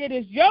 God, that it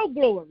is your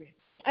glory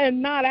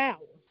and not ours.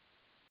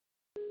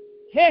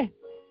 Hey,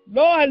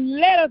 Lord,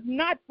 let us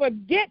not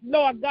forget,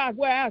 Lord God,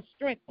 where our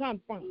strength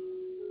comes from.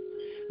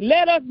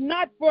 Let us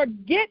not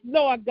forget,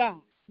 Lord God,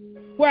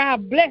 where our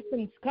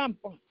blessings come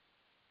from.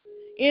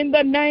 In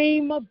the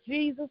name of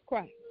Jesus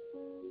Christ.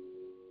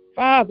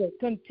 Father,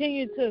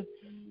 continue to,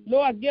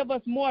 Lord, give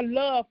us more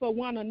love for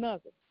one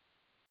another.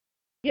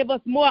 Give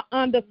us more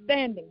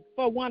understanding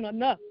for one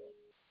another.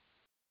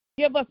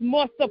 Give us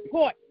more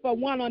support for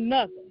one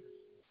another.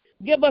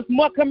 Give us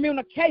more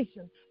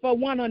communication for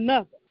one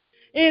another.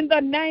 In the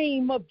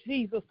name of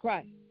Jesus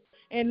Christ.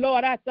 And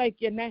Lord, I thank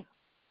you now.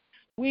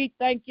 We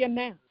thank you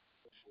now.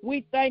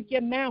 We thank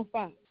you now,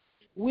 Father.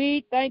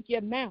 We thank you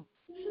now.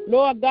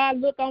 Lord God,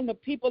 look on the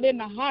people in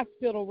the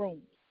hospital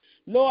rooms.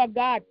 Lord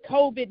God,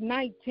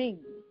 COVID-19.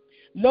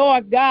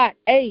 Lord God,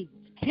 AIDS,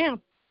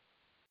 cancer,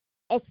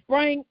 a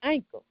sprained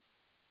ankle,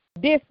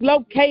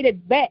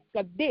 dislocated back,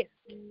 a disc.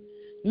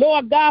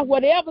 Lord God,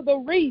 whatever the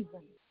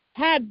reason,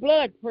 high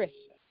blood pressure.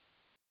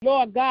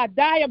 Lord God,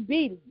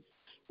 diabetes,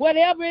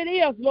 whatever it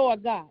is,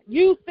 Lord God,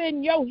 you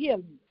send your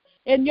healing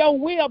and your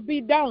will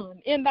be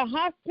done in the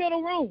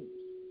hospital rooms,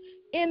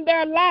 in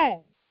their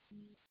lives,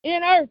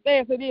 in earth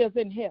as it is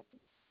in heaven.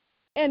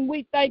 And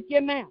we thank you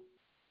now,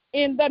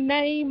 in the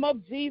name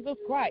of Jesus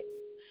Christ.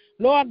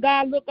 Lord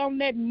God, look on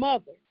that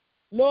mother,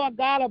 Lord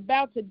God,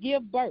 about to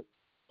give birth.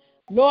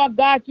 Lord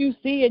God, you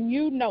see and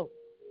you know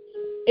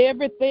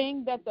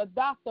everything that the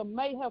doctor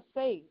may have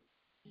said,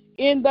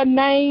 in the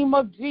name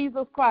of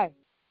Jesus Christ.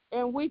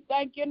 And we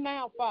thank you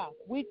now, Father.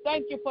 We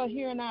thank you for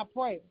hearing our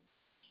prayers.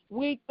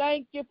 We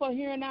thank you for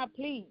hearing our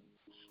pleas.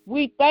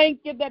 We thank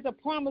you that the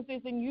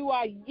promises in you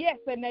are yes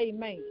and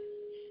amen.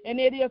 And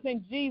it is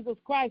in Jesus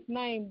Christ's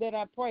name that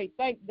I pray.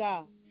 Thank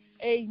God.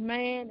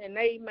 Amen and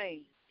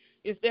amen.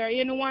 Is there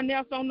anyone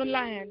else on the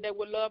line that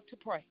would love to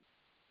pray?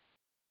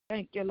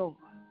 Thank you, Lord.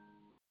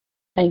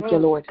 Thank you,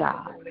 Lord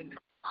God.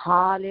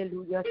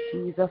 Hallelujah,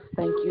 Jesus.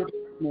 Thank you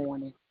this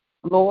morning.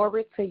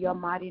 Glory to your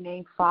mighty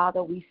name,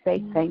 Father. We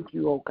say thank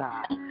you, oh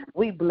God.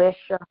 We bless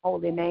your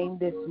holy name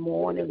this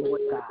morning,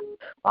 Lord God.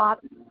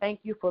 Father, thank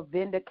you for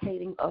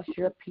vindicating us,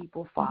 your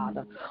people,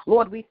 Father.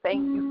 Lord, we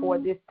thank you for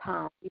this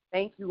time. We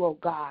thank you, oh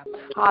God.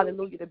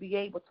 Hallelujah, to be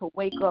able to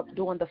wake up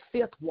during the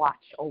fifth watch,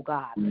 oh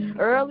God.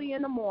 Early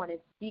in the morning,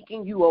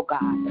 seeking you, oh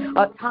God.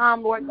 A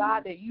time, Lord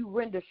God, that you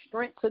render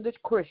strength to the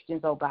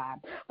Christians, oh God.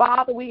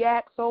 Father, we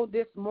ask, oh,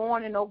 this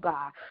morning, oh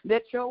God,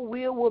 that your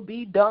will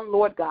be done,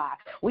 Lord God.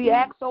 We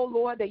ask, oh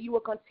Lord, that you will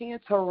continue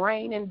to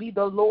reign and be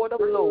the Lord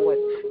of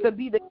lords, to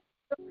be the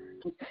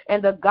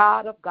and the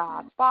God of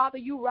gods. Father,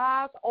 you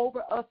rise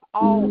over us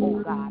all,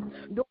 oh God,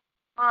 during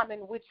the time in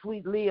which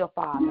we live,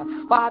 Father.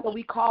 Father,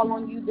 we call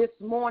on you this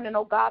morning,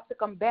 oh God, to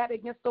combat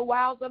against the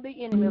wiles of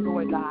the enemy,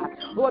 Lord God.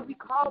 Lord, we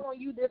call on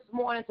you this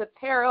morning to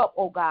tear up,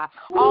 oh God,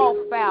 all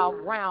foul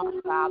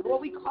ground, God.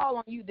 Lord, we call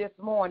on you this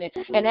morning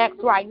and ask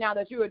right now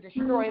that you will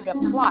destroy the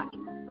plot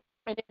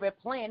and every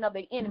plan of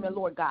the enemy,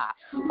 Lord God.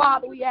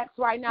 Father, we ask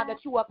right now that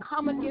you will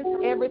come against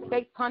every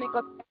satanic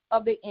attack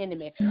of the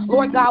enemy.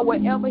 Lord God,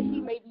 wherever he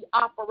may be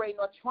operating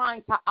or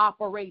trying to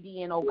operate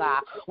in, oh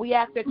God, we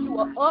ask that you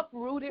will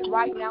uproot it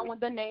right now in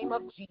the name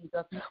of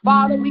Jesus.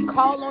 Father, we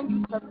call on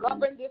you to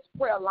govern this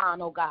prayer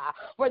line, oh God,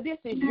 for this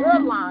is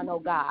your line, oh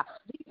God.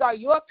 These are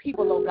your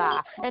people, oh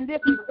God, and this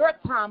is your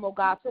time, oh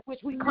God, for which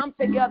we come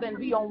together and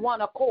be on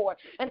one accord.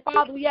 And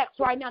Father, we ask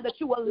right now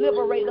that you will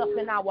liberate us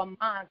in our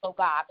minds, oh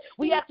God.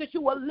 We ask that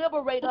you will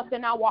liberate us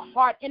in our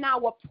heart, in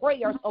our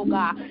prayers, oh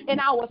God, in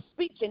our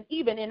speech, and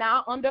even in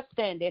our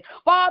understanding.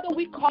 Father,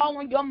 we call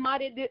on your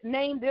mighty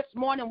name this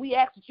morning. We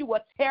ask that you will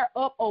tear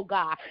up, oh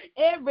God,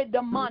 every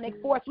demonic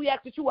force. We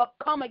ask that you will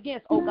come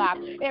against, oh God,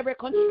 every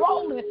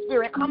controlling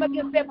spirit. Come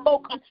against that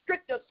bold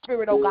constrictive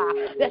spirit, oh God,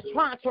 that's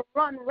trying to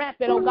run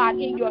rampant, oh God,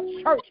 in your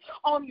church,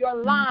 on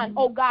your line,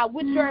 oh God,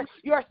 with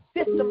your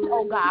systems,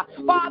 oh God.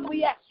 Father,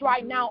 we ask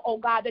right now, oh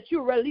God, that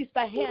you release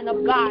the hand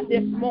of God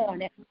this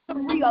morning to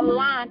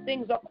realign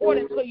things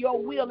according to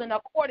your will and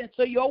according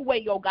to your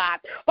way, oh God.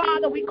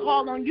 Father, we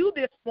call on you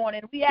this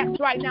morning. We ask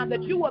right now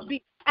that you will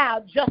be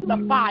our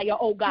justifier,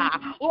 oh God.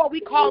 Lord,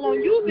 we call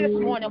on you this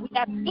morning. We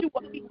ask that you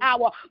will be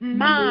our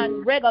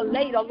mind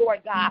regulator,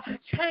 Lord God.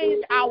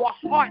 Change our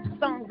heart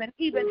songs and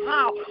even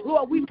how,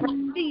 Lord, we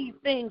perceive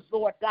things,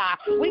 Lord God.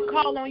 We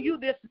call on you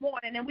this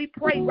morning and we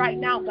pray right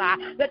now, God,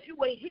 that you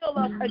will heal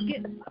us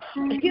again.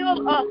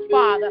 Heal us,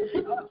 Father,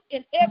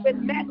 in every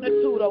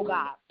magnitude, oh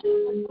God.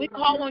 We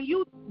call on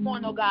you this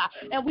morning, oh God,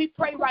 and we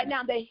pray right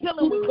now that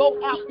healing will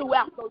go out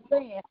throughout the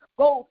land,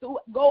 go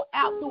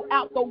out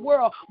throughout the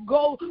world,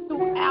 go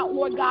throughout,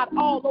 Lord God,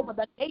 all over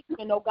the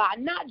nation, oh God,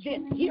 not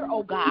just here,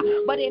 oh God,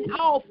 but in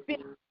all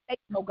 50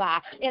 states, oh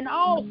God, in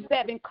all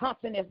 7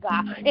 continents,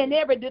 God, in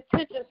every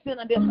detention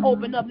center that's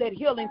opened up, let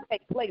healing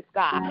take place,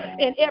 God.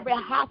 In every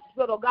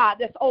hospital, God,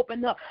 that's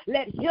opened up,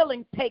 let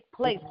healing take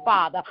place,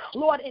 Father.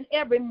 Lord, in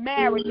every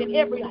marriage, in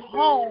every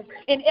home,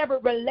 in every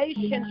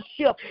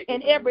relationship,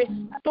 in every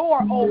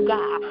store, oh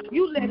God,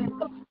 you let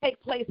healing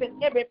take place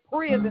in every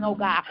prison, oh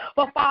God.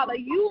 But Father,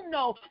 you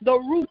know the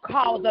root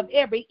cause of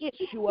every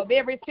issue, of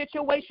every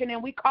situation,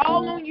 and we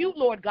call on you,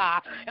 Lord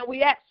God, and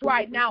we ask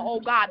right now, oh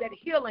God, that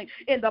healing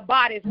in the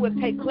bodies would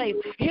take place,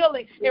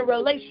 healing in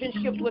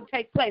relationships would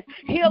take place,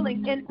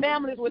 healing in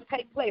families would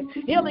take place,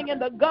 healing in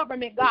the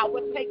government, God,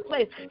 would take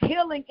place,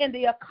 healing in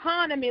the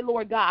economy,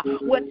 Lord God,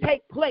 would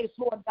take place,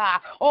 Lord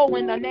God. Oh,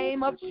 in the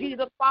name of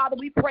Jesus, Father,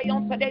 we pray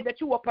on today that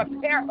you will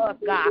prepare us,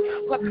 God,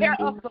 prepare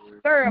us to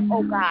serve,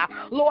 oh God.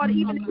 Lord,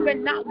 even if we're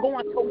not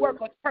going to work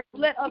or church,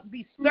 let us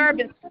be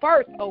servants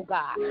first, oh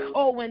God.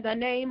 Oh, in the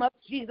name of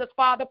Jesus,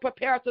 Father,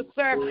 prepare us to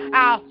serve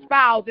our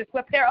spouses,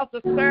 prepare us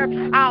to serve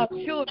our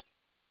children,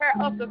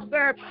 prepare us to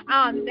serve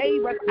our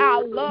neighbors,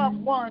 our loved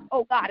ones,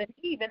 oh God, and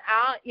even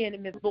our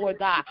enemies, Lord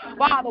God.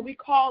 Father, we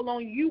call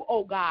on you,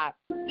 oh God,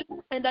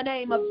 in the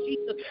name of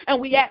Jesus, and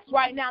we ask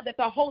right now that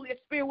the Holy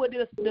Spirit will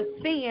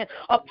descend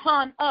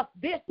upon us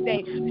this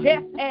day,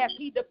 just as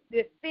he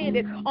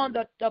descended on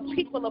the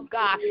people of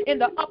God in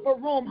the upper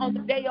room on the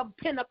day of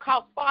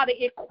Pentecost. Father,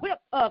 equip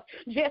us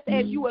just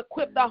as you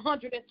equipped the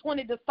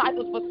 120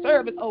 disciples for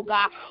service, oh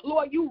God.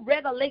 Lord, you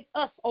regulate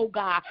us, oh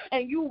God,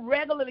 and you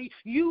regularly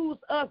use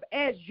us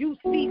as you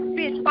see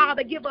fit.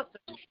 Father, give us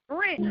the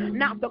strength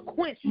not to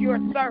quench your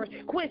service,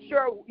 quench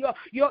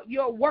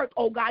your work,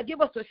 oh God.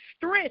 Give us the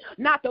strength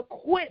not to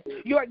quench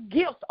your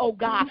gifts, oh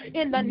God,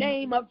 in the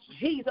name of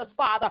Jesus,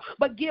 Father.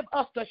 But give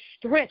us the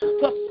strength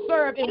to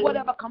serve in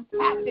whatever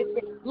capacity,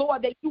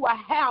 Lord, that you will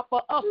have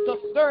for us to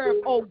serve,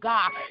 oh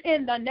God.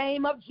 In the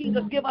name of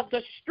Jesus, give us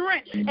the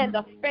strength and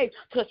the faith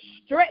to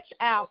stretch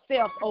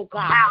ourselves, oh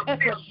God, and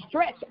to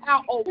stretch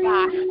out, oh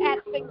God.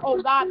 Asking,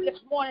 oh God, this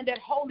morning that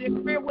Holy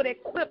Spirit would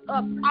equip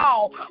us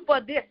all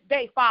for this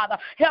day, Father.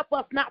 Help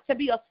us not to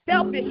be a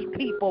selfish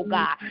people,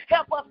 God.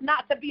 Help us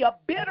not to be a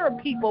bitter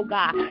people,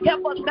 God.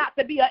 Help us not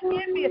to be an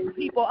envious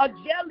people, a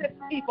jealous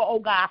people, oh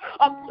God,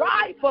 a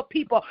prideful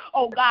people,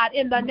 oh God,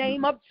 in the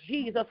name of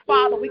Jesus.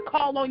 Father, we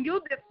call on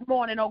you this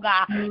morning, oh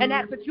God, and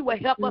ask that you will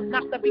help us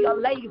not to be a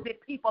lazy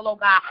people, oh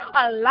God,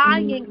 a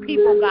lying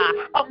people, God,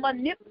 a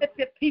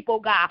manipulative people,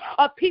 God,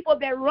 a people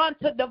that run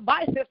to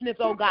divisiveness,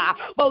 oh God.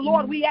 But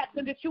Lord, we ask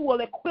that you will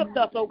equip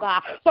us, oh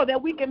God, so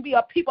that we can be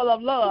a people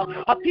of love,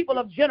 a people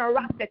of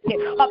generosity,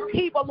 a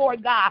people,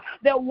 Lord God,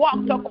 that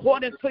walks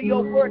according to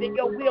your word and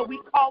your will. We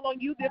call on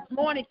you this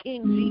morning,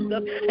 King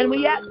Jesus, and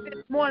we ask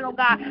this morning, oh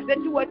God, that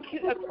you will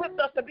equip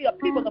us to be a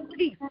people of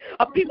peace,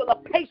 a people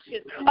of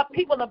patience, a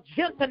people of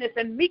gentleness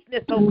and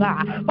meekness, oh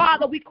God.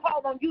 Father, we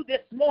call on you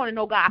this morning,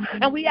 oh God,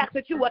 and we ask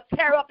that you will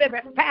tear up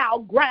every foul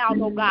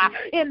ground, oh God,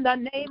 in the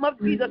name of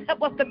Jesus.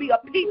 Help us to be a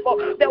people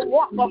that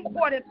walk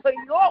according to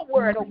your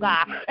word, oh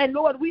God. And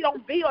Lord, we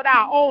don't build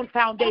our own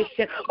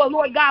foundation, but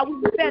Lord God, we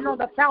stand on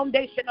the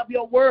foundation of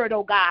your word,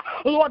 oh God.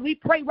 Lord, we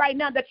pray right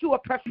now that you will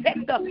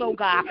perfect us, oh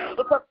God.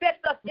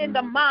 Perfect us in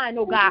the mind,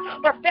 oh God.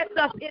 Perfect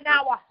us in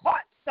our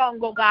hearts, song,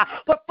 oh God.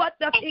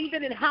 Perfect us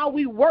even in how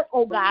we work,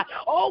 oh God.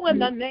 Oh, in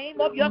the name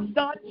of your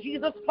Son,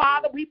 Jesus,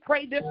 Father, we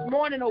pray this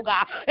morning, oh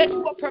God, that you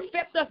will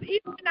perfect us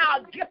even in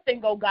our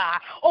gifting, oh God.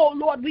 Oh,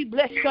 Lord, we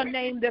bless your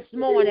name this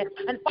morning.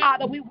 And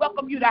Father, we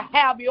welcome you to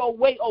have your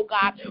way, oh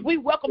God. We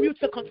welcome you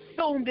to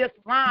consume this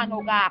line,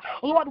 oh God.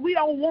 Lord, we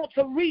don't want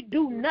to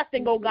redo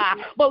nothing, oh God.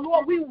 But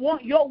Lord, we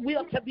want your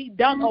will to be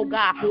done, oh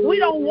God. We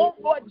don't want,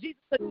 Lord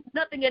Jesus, to do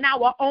nothing in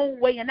our own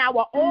way, in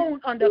our own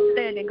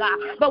understanding, God.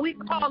 But we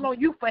call on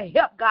you for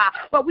help, God.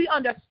 But we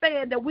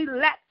understand that we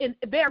lack in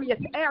various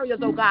areas,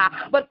 oh God.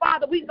 But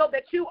Father, we know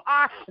that you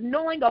are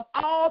knowing of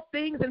all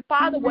things. And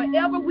Father,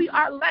 wherever we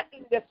are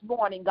lacking this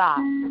morning, God,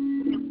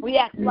 we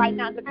ask right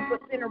now that you would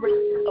send a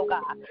release, oh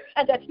God,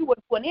 and that you would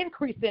do an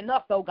increase in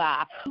us, oh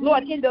God,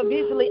 Lord,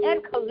 individually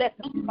and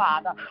collectively,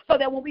 Father, so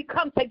that when we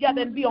come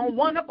together and be on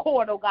one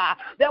accord, oh God,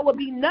 there will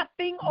be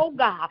nothing, oh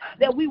God,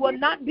 that we will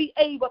not be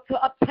able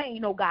to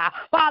obtain, oh God.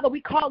 Father,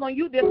 we call on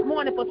you this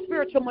morning for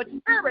spiritual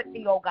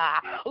maturity, oh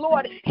God,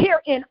 Lord,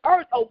 here in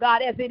earth, oh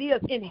God, as it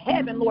is in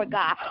heaven, Lord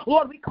God.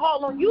 Lord, we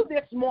call on you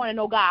this morning,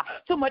 oh God,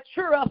 to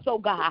mature us, oh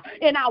God,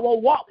 in our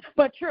walk,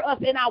 mature us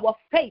in our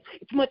faith,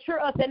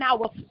 mature us in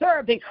our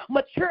serving,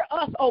 mature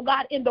us, oh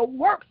God, in the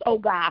works, oh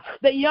God,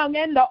 the young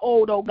and the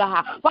old, oh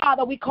God.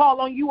 Father, we call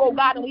on you, oh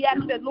God, and we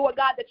ask that, Lord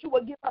God, that you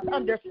will give us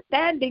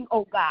understanding,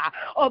 oh God,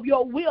 of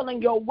your will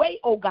and your way,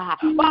 oh God.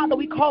 Father,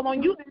 we call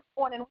on you this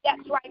morning. We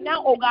ask right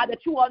now, oh God,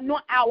 that you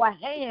anoint our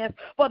hands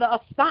for the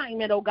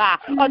assignment, oh God.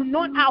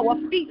 Anoint our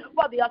feet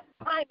for the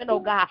assignment, oh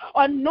God.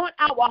 Anoint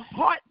our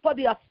heart for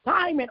the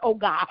assignment, oh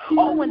God.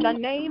 Oh, in the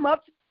name of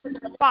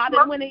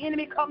Father, when the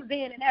enemy comes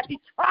in and as he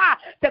tries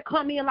to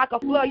come in like a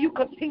flood, you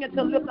continue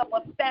to lift up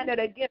a standard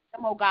against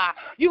him, oh God.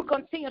 You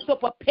continue to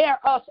prepare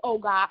us, oh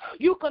God.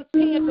 You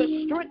continue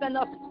to strengthen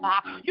us, oh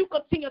God. You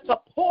continue to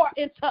pour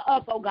into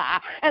us, oh God.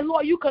 And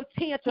Lord, you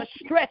continue to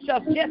stretch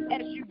us just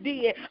as you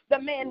did the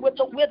man with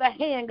the withered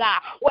hand,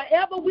 God.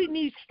 Whatever we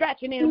need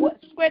stretching in,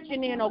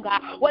 oh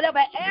God.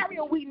 Whatever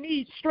area we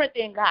need strength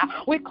in, God,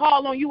 we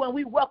call on you and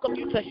we welcome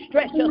you to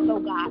stretch us,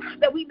 oh God,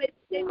 that we may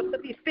be able to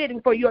be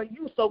fitting for your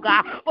use, oh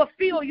God.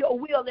 Fulfill your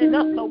will in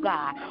us, oh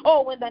God.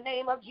 Oh, in the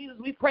name of Jesus,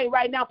 we pray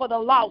right now for the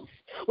lost.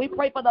 We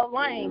pray for the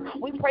lame.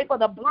 We pray for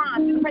the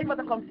blind. We pray for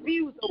the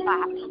confused, oh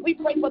God. We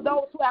pray for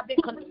those who have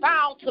been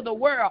confounded to the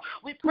world.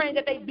 We pray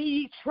that they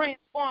be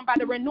transformed by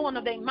the renewing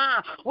of their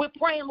mind. We're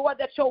praying, Lord,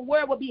 that your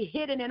word will be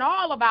hidden in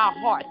all of our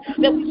hearts,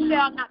 that we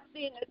shall not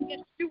sin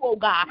against you, oh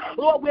God.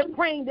 Lord, we're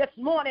praying this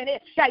morning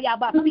that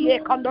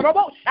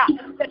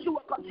you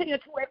will continue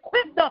to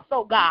equip us,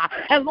 oh God.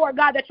 And Lord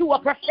God, that you will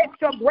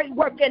perfect your great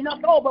work in us,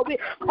 oh, but we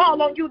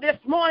call on you this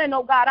morning,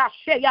 oh God.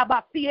 Asking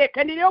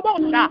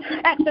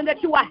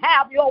that you will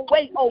have your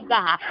way, oh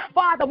God.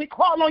 Father, we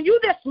call on you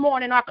this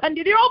morning, and ask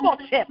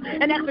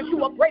that you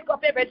will break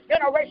up every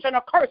generation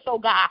of curse, oh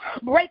God.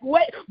 Break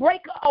away,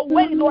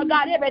 Lord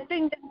God,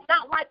 everything that's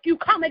not like you.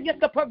 Come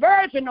against the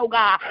perversion, oh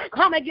God.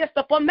 Come against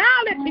the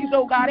formalities,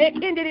 oh God.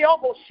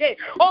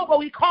 Oh, but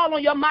we call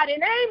on your mighty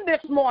name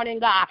this morning,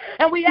 God.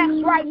 And we ask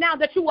right now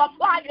that you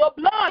apply your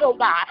blood, oh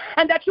God,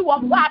 and that you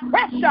apply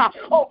pressure,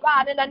 oh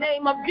God, in the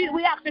name of Jesus.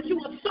 We ask that you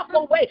will suck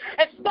away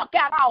and suck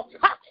out our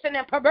toxin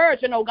and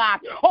perversion, oh God.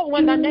 Oh,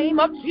 in the name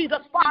of Jesus,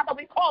 Father,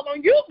 we call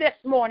on you this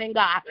morning,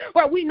 God,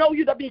 where we know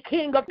you to be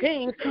King of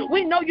kings.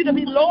 We know you to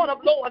be Lord of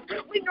lords.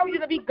 We know you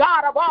to be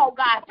God of all,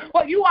 God.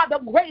 For you are the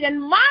great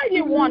and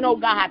mighty one, oh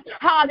God.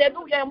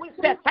 Hallelujah. And we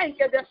say thank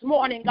you this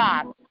morning,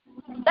 God.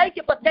 Thank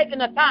you for taking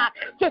the time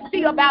to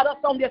see about us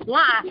on this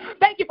line.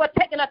 Thank you for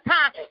taking the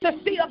time to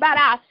see about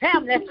our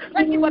families.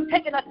 Thank you for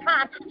taking the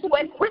time to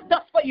equip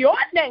us for your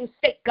name's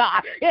sake,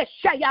 God.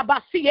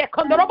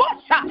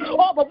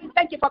 Oh, but we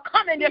thank you for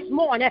coming this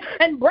morning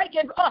and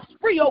breaking us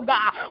free, oh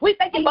God. We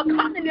thank you for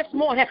coming this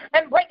morning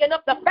and breaking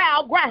up the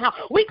foul ground.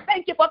 We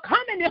thank you for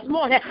coming this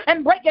morning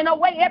and breaking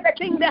away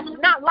everything that's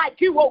not like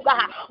you, oh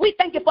God. We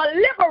thank you for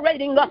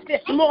liberating us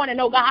this morning,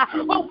 oh God.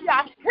 For we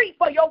are free,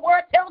 for your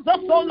word tells us,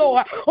 oh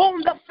Lord,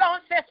 whom the Son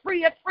says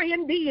free is free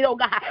indeed, oh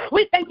God.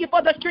 We thank you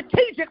for the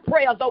strategic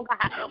prayers, oh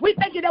God. We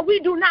thank you that we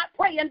do not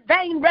pray in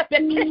vain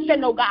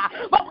repetition, oh God,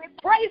 but we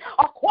pray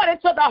according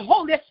to the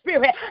Holy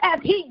Spirit as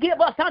he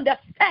give us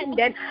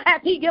understanding,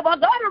 as he give us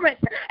utterance,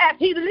 as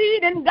he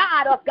lead and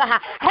guide us,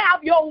 God.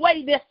 Have your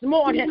way this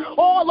morning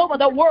all over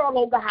the world,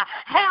 oh God.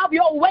 Have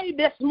your way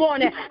this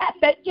morning at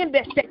the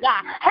embassy,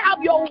 God.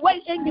 Have your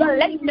way in your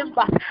lay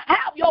members.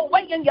 Have your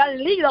way in your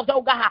leaders,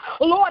 oh God.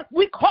 Lord,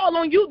 we call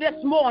on you this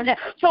morning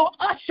to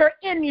usher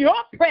in your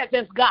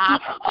presence, God.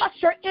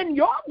 Usher in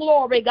your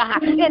glory,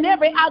 God, in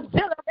every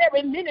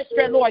auxiliary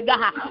ministry, Lord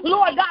God.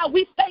 Lord God,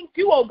 we thank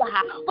you, oh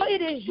God, for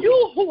it is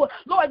you who,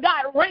 Lord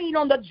God, reign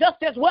on the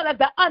just as well as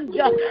the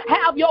unjust.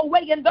 Have your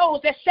way in those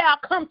that shall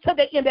come to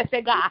the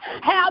embassy, God.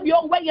 Have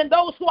your way in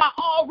those who are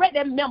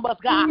already members,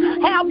 God.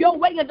 Have your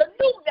way in the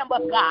new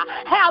members, God.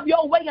 Have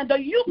your way in the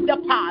youth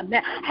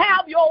department.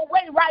 Have your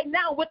way right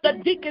now with the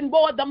deacon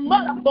board, the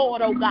mother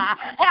board, oh God.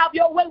 Have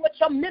your way with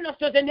your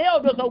ministers and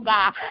elders, oh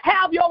God.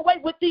 Have your your way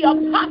with the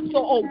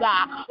apostle, oh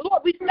God.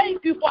 Lord, we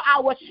thank you for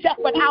our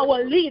shepherd,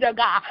 our leader,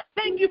 God.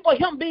 Thank you for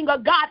him being a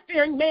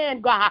God-fearing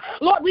man, God.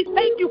 Lord, we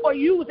thank you for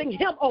using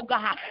him, oh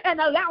God, and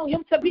allowing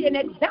him to be an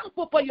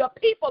example for your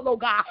people, oh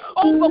God.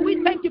 Oh, but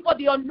we thank you for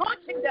the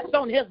anointing that's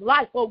on his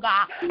life, oh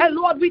God. And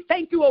Lord, we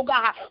thank you, oh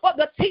God, for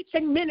the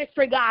teaching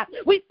ministry, God.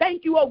 We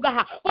thank you, oh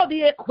God, for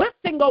the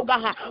equipping, oh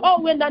God.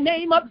 Oh, in the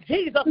name of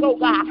Jesus, oh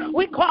God.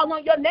 We call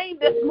on your name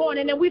this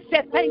morning and we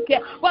said thank you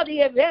for the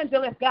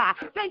evangelist, God.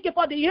 Thank you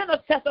for the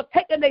intercessors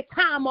taking their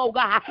time, oh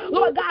God.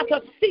 Lord God,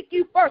 to seek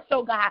you first,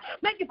 oh God.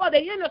 Thank you for the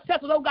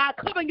intercessors, oh God,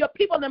 covering your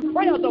people in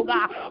prayers, oh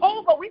God.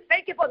 Oh, but we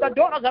thank you for the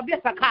daughters of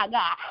Issachar,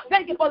 God.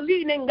 Thank you for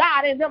leading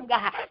God in them,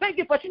 God. Thank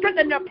you for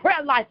strengthening their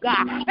prayer life,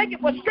 God. Thank you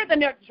for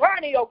strengthening their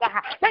journey, oh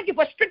God. Thank you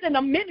for strengthening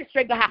the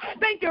ministry, God.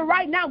 Thank you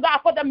right now, God,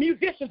 for the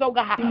musicians, oh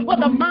God, for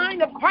the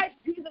mind of Christ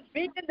Jesus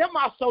being in them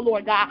also,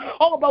 Lord God.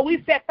 Oh, but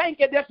we said thank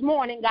you this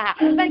morning, God.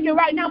 Thank you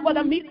right now for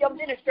the media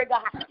ministry,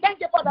 God. Thank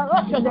you for the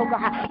ushers, oh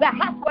God, the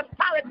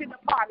hospitality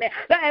department,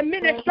 the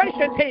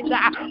administration team,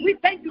 God. We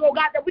thank you, oh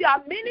God, that we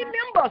are many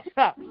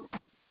members,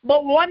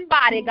 but one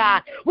body,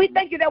 God. We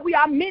thank you that we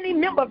are many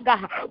members,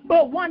 God,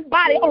 but one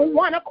body on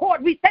one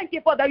accord. We thank you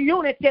for the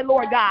unity,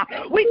 Lord God.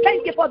 We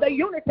thank you for the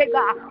unity,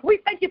 God. We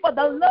thank you for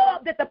the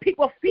love that the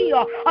people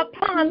feel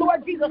upon,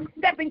 Lord Jesus,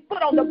 stepping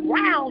foot on the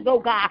grounds, oh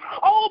God.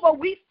 Oh, but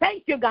we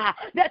thank you, God,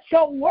 that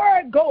your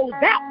word goes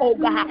out, oh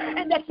God,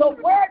 and that your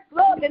word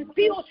loves and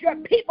fills your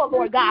people,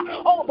 Lord God.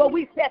 Oh, but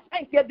we said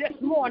thank you this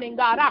morning,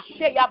 God.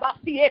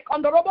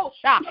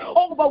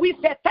 Oh, but we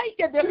said thank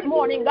you this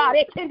morning, God.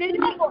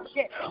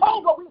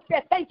 Oh, but we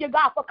said thank you,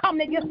 God, for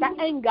coming against the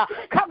anger,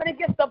 coming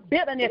against the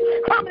bitterness,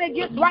 coming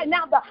against right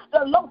now the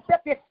low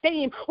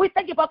self-esteem. We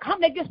thank you for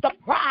coming against the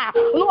pride.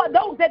 Lord,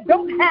 those that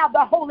don't have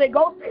the Holy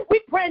Ghost,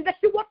 we pray that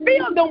you will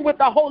fill them with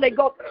the Holy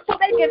Ghost so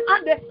they can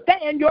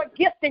understand your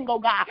gifting, oh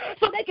God,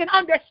 so they can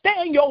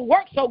understand your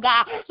works, oh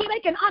God, so they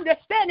can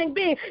understand and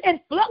be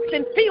influenced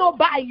and filled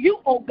by you,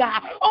 oh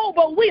God. Oh,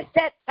 but we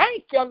said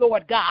thank you,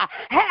 Lord God.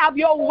 Have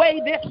your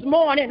way this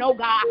morning, oh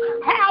God.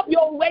 Have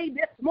your way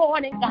this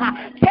morning, God.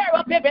 Tear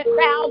up every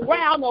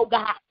ground, oh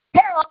God.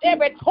 Tear up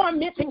every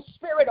tormenting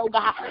spirit, oh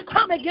God.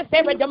 Come against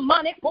every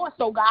demonic force,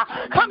 oh God.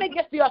 Come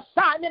against the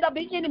assignment of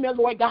the enemy,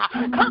 Lord God.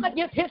 Come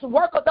against his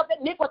workers of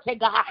iniquity,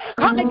 God.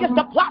 Come against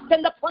the plots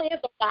and the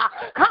plans, oh God.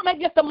 Come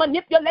against the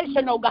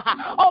manipulation, oh God.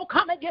 Oh,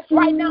 come against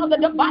right now the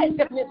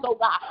divisiveness, oh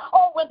God.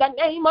 Oh, in the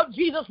name of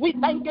Jesus, we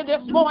thank you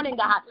this morning,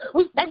 God.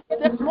 We thank you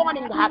this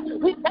morning, God.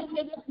 We thank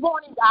you this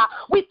morning, God.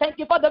 We thank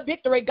you for the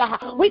victory, God.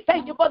 We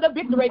thank you for the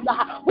victory,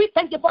 God. We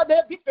thank you for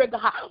the victory,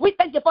 God. We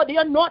thank you for the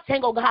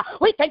anointing, oh God.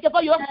 We thank you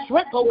for your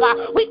strength, oh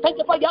God. We thank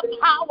you for your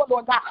power,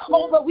 Lord God.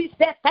 Oh, but we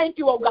said thank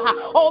you, oh God.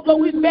 Oh, but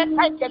we said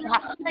thank you,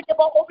 God. Thank you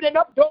for opening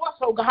up doors,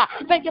 oh God.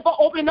 Thank you for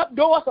opening up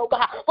doors, oh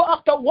God, for us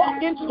to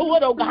walk into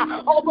it, oh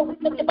God. Oh, but we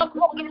thank you for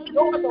closing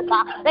doors, oh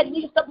God, that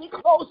needs to be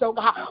closed, oh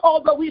God.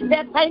 Oh, but we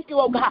said thank you,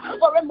 oh God,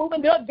 for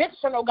removing the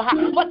addiction, oh God,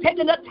 for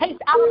taking the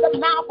taste out of the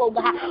mouth, oh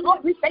God.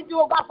 Lord, we thank you,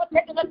 oh God, for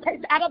taking the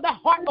taste out of the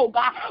heart, oh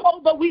God. Oh,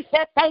 but we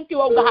said thank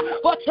you, oh God,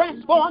 for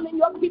transforming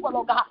your people,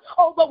 oh God.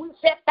 Oh, but we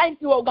said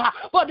thank you, oh God,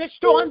 for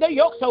destroying the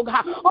yokes, oh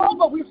God. Oh,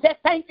 but we said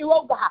thank you,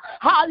 oh God.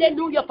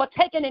 Hallelujah, for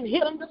taking and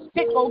healing the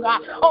sick, oh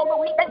God. Oh, but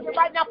we thank you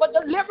right now for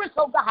deliverance,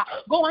 oh God,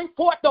 going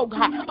forth, oh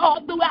God,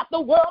 all throughout the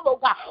world, oh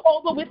God.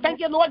 Oh, but we thank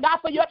you, Lord God,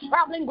 for your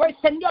traveling grace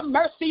and your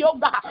mercy, oh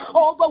God.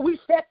 Oh, but we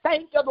said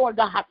thank you, Lord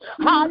God.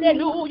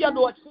 Hallelujah,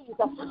 Lord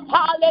Jesus.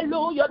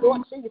 Hallelujah,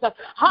 Lord Jesus.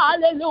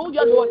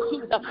 Hallelujah, Lord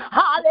Jesus.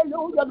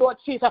 Hallelujah, Lord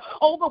Jesus.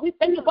 Oh, but we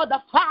thank you for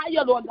the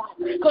fire, Lord God,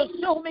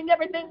 consuming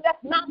everything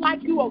that's not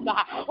like you, oh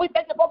God. We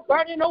thank you for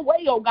burning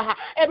away, oh God,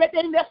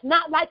 everything that's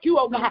not like you,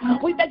 oh God.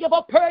 We thank you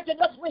for purging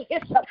us with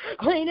hyssop,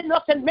 cleaning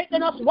us and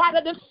making us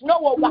whiter than snow,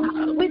 oh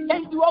God. We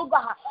thank you, oh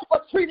God,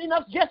 for treating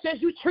us just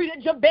as you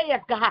treated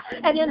Jabez, God,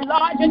 and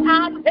enlarging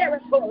our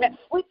territory.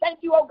 We thank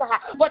you, oh God,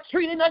 for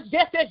treating us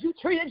just as you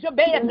treated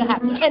Jabez,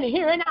 God, and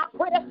hearing our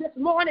prayers this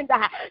morning,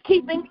 God,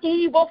 keeping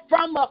evil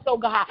from us, oh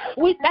God.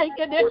 We thank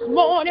you this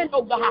morning,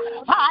 oh God.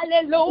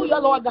 Hallelujah,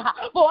 Lord God,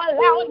 for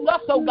allowing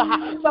us, oh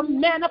God, to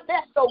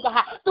manifest, oh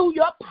God, through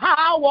your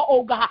power,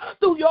 oh God,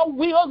 through your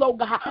will, oh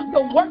God,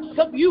 the works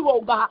of you,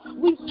 oh God.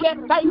 We said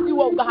thank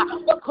you, oh God,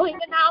 for cleaning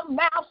our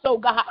mouths, oh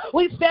God.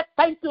 We said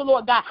thank you,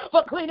 Lord God,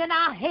 for cleaning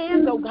our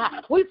hands, oh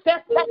God. We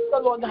said thank you,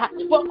 Lord God,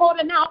 for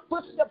ordering our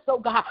footsteps, oh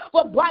God,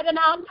 for brightening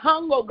our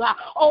tongue, oh God.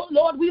 Oh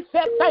Lord, we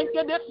said thank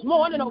you this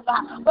morning, oh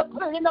God, for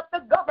cleaning up the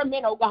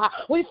government, oh God.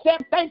 We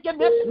said thank you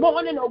this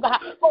morning, oh God,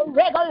 for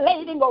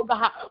regulating, oh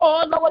God,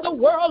 all over the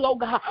world, oh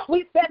God.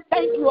 We said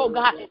thank you, oh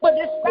God, for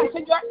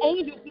dispatching your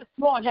angels this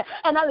morning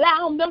and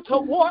allowing them to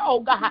war, oh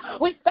God.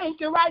 We thank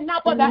you right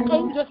now for the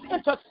angels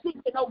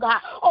interceding, oh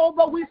God. Oh,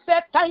 but we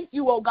said thank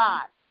you, oh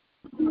God.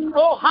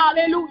 Oh,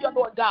 hallelujah,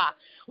 Lord God.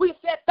 We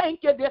said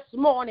thank you this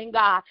morning,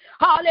 God.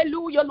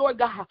 Hallelujah, Lord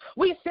God.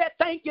 We said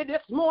thank you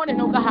this morning,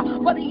 oh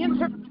God, for the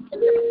intervention this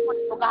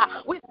morning, oh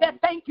God. We said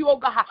thank you, oh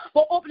God,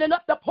 for opening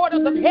up the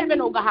portals of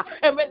heaven, oh God,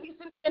 and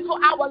releasing into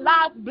our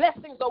lives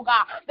blessings, oh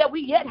God, that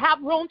we yet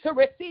have room to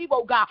receive,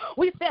 oh God.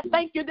 We said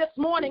thank you this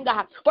morning,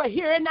 God, for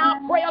hearing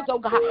our prayers, oh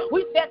God.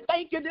 We said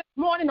thank you this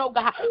morning, oh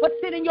God, for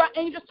sending your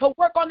angels to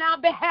work on our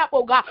behalf,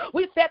 oh God.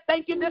 We said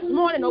thank you this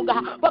morning, oh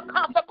God, for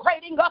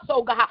consecrating us,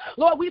 oh God.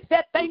 Lord, we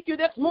said thank you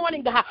this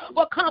morning, God,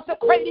 for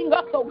consecrating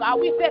us, oh God.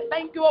 We said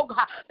thank you, oh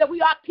God, that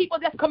we are people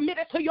that's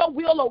committed to your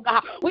will, oh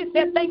God. We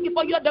said thank you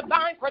for your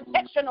divine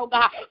protection, oh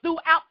God,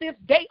 throughout this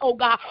day, oh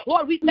God.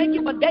 Lord, we thank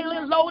you for daily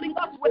loading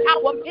us with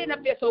our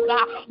benefits, oh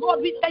God. Lord,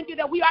 we thank you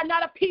that we are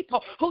not a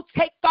people who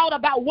take thought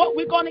about what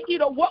we're going to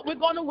eat or what we're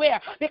going to wear,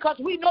 because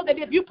we know that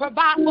if you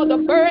provide for the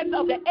birds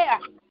of the air,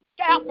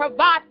 shall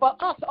provide for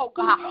us, oh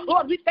God.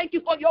 Lord, we thank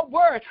you for your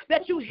word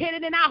that you hid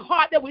it in our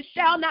heart that we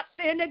shall not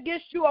sin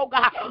against you, oh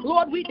God.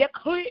 Lord, we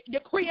decree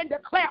and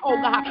declare, oh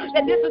God,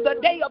 that this is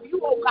a day of you,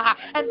 oh God,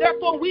 and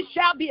therefore we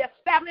shall be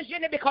established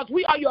in it because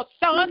we are your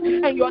sons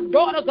and your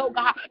daughters, oh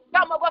God.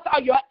 Some of us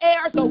are your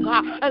heirs, oh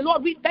God. And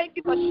Lord, we thank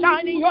you for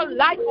shining your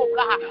light, oh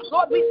God.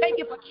 Lord, we thank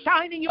you for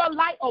shining your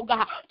light, oh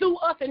God, through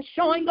us and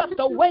showing us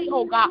the way,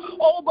 oh God.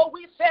 Oh, but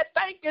we said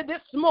thank you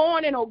this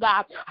morning, oh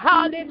God.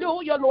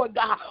 Hallelujah, Lord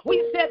God.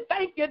 We said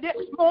thank you this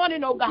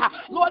morning, oh God.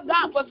 Lord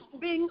God, for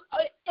being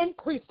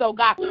increased, oh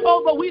God.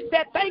 Oh, but we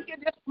said thank you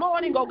this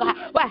morning, oh God,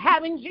 for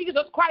having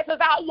Jesus Christ as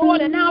our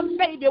Lord and our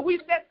Savior. We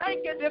said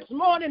thank you this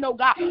morning, oh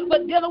God, for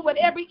dealing with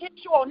every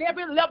issue on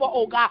every level,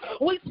 oh God.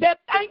 We said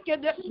thank you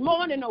this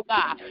morning, oh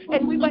God.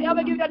 And we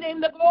forever give your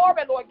name the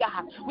glory, Lord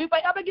God. We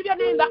forever give your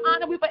name the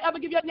honor. We forever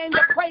give your name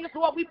the praise,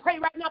 Lord. We pray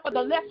right now for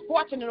the less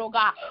fortunate, oh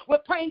God. We're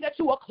praying that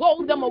you will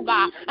clothe them, oh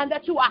God, and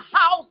that you will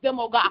house them,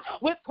 oh God.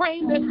 We're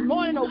praying this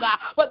morning, oh God,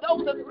 for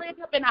those that laid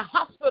up in a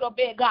hospital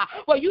bed, God,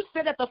 where you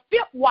said at the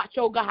fifth watch,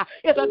 oh God,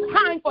 is a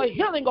time for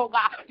healing, oh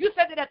God. You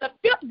said that at the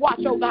fifth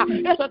watch, oh God,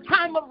 is a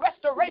time of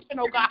restoration,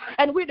 oh God.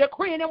 And we're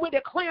decreeing and we're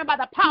declaring by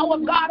the power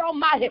of God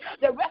Almighty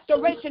that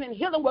restoration and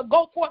healing will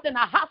go forth in the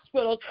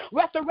hospitals.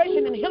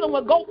 Restoration and healing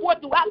will go forth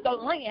throughout the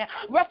land.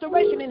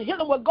 Restoration and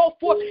healing will go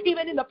forth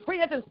even in the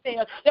prison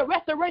cells. The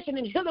restoration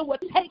and healing will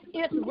take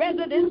its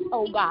residence,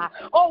 oh God.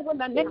 Oh, in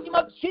the name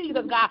of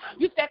Jesus, God,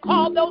 you said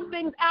call those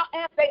things out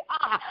as they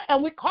are.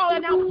 And we're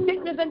calling out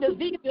sickness and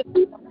diseases.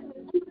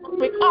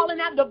 We're calling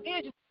out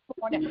division this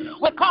morning.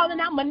 We're calling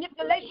out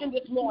manipulation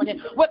this morning.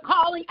 We're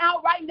calling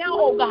out right now,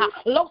 oh God,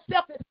 low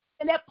self-esteem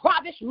and that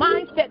prodigious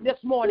mindset this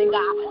morning,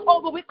 God. Oh,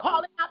 but we're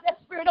calling out that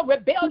spirit of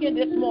rebellion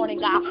this morning,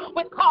 God.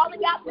 We're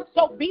calling out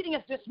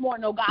disobedience this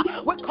morning, oh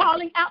God. We're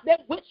calling out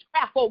that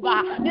witchcraft, oh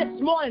God,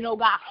 this morning, oh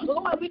God.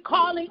 Lord, we're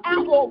calling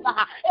out, oh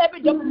God,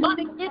 every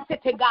demonic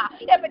entity, God,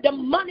 every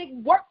demonic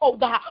work, oh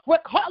God. We're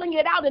calling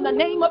it out in the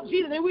name of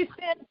Jesus. And we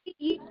send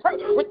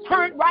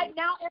return right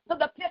now into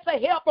the pits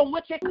of hell from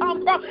which it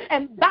comes from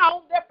and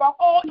bound there for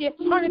all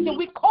eternity.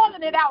 We're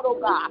calling it out, oh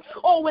God.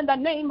 Oh, in the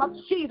name of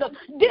Jesus.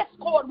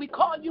 Discord, we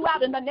call you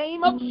out in the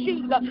name of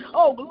Jesus.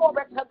 Oh,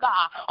 glory to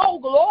God. Oh,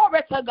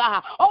 glory to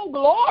God. Oh,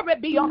 glory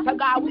be unto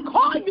God. We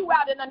call you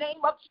out in the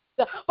name of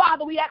Jesus.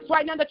 Father, we ask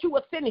right now that you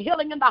will send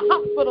healing in the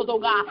hospitals, oh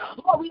God.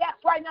 Lord, we ask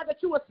right now that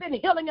you will send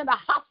healing in the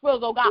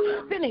hospitals, oh God.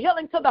 Send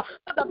healing to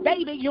the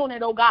baby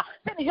unit, oh God.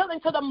 Send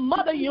healing to the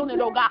mother unit,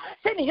 oh God.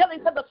 Send healing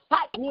to the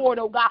psych ward,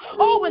 oh God.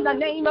 Oh, in the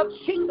name of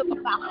Jesus, oh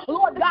God.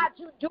 Lord God,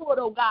 you do it,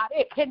 oh God.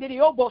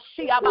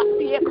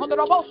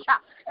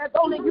 As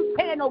only you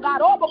can, oh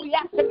God. Oh, but we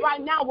ask it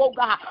right now, oh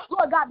God.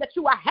 Lord God, that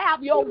you will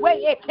have your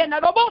way.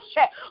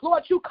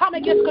 Lord, you come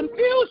against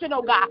confusion,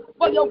 oh God.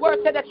 For your word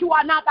said that you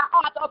are not the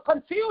author of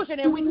confusion.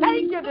 And we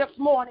thank you this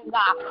morning,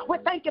 God. We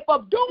thank you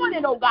for doing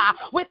it, oh God.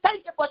 We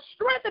thank you for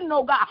strengthening,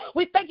 oh God.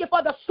 We thank you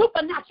for the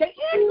supernatural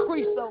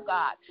increase, oh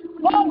God.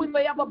 Lord, we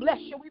forever bless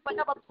you. We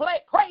forever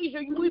praise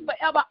you. We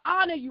forever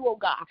honor you, oh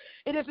God.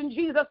 It is in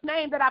Jesus'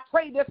 name that I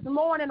pray this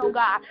morning, oh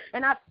God.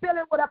 And I fill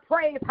it with a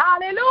praise.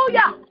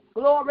 Hallelujah.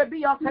 Glory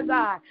be unto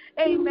God.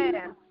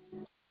 Amen.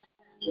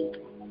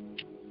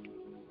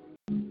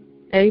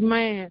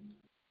 Amen.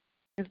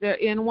 Is there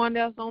anyone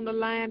else on the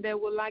line that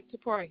would like to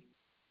pray?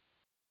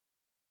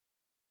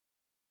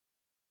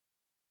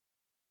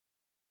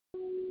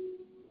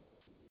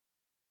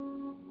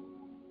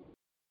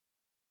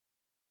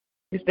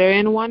 Is there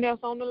anyone else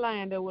on the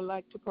line that would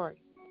like to pray?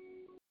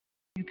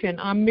 You can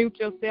unmute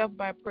yourself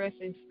by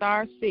pressing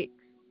 *6.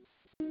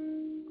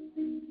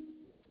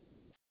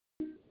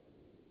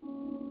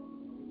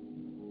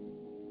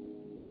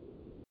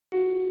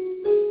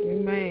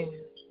 Amen.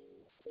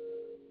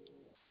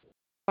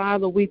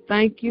 Father, we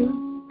thank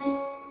you.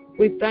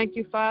 We thank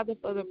you, Father,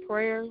 for the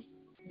prayers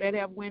that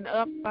have went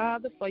up,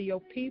 Father, for your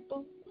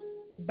people,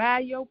 by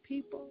your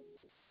people.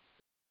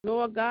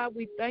 Lord God,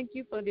 we thank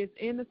you for this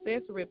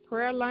intercessory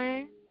prayer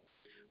line.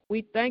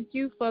 We thank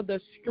you for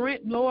the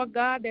strength, Lord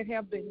God, that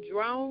have been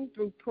drawn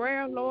through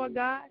prayer, Lord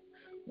God.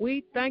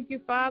 We thank you,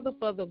 Father,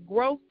 for the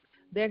growth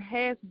that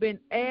has been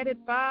added,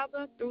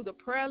 Father, through the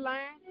prayer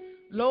line.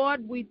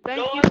 Lord, we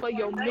thank you for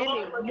your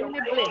many, many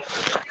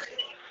blessings.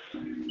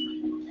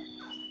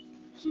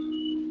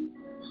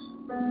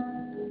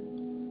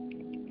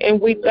 And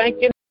we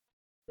thank you.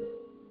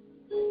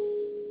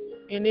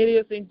 And it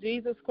is in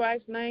Jesus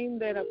Christ's name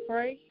that I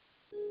pray.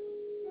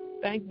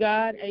 Thank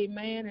God.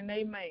 Amen and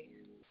amen.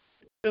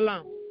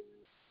 Shalom.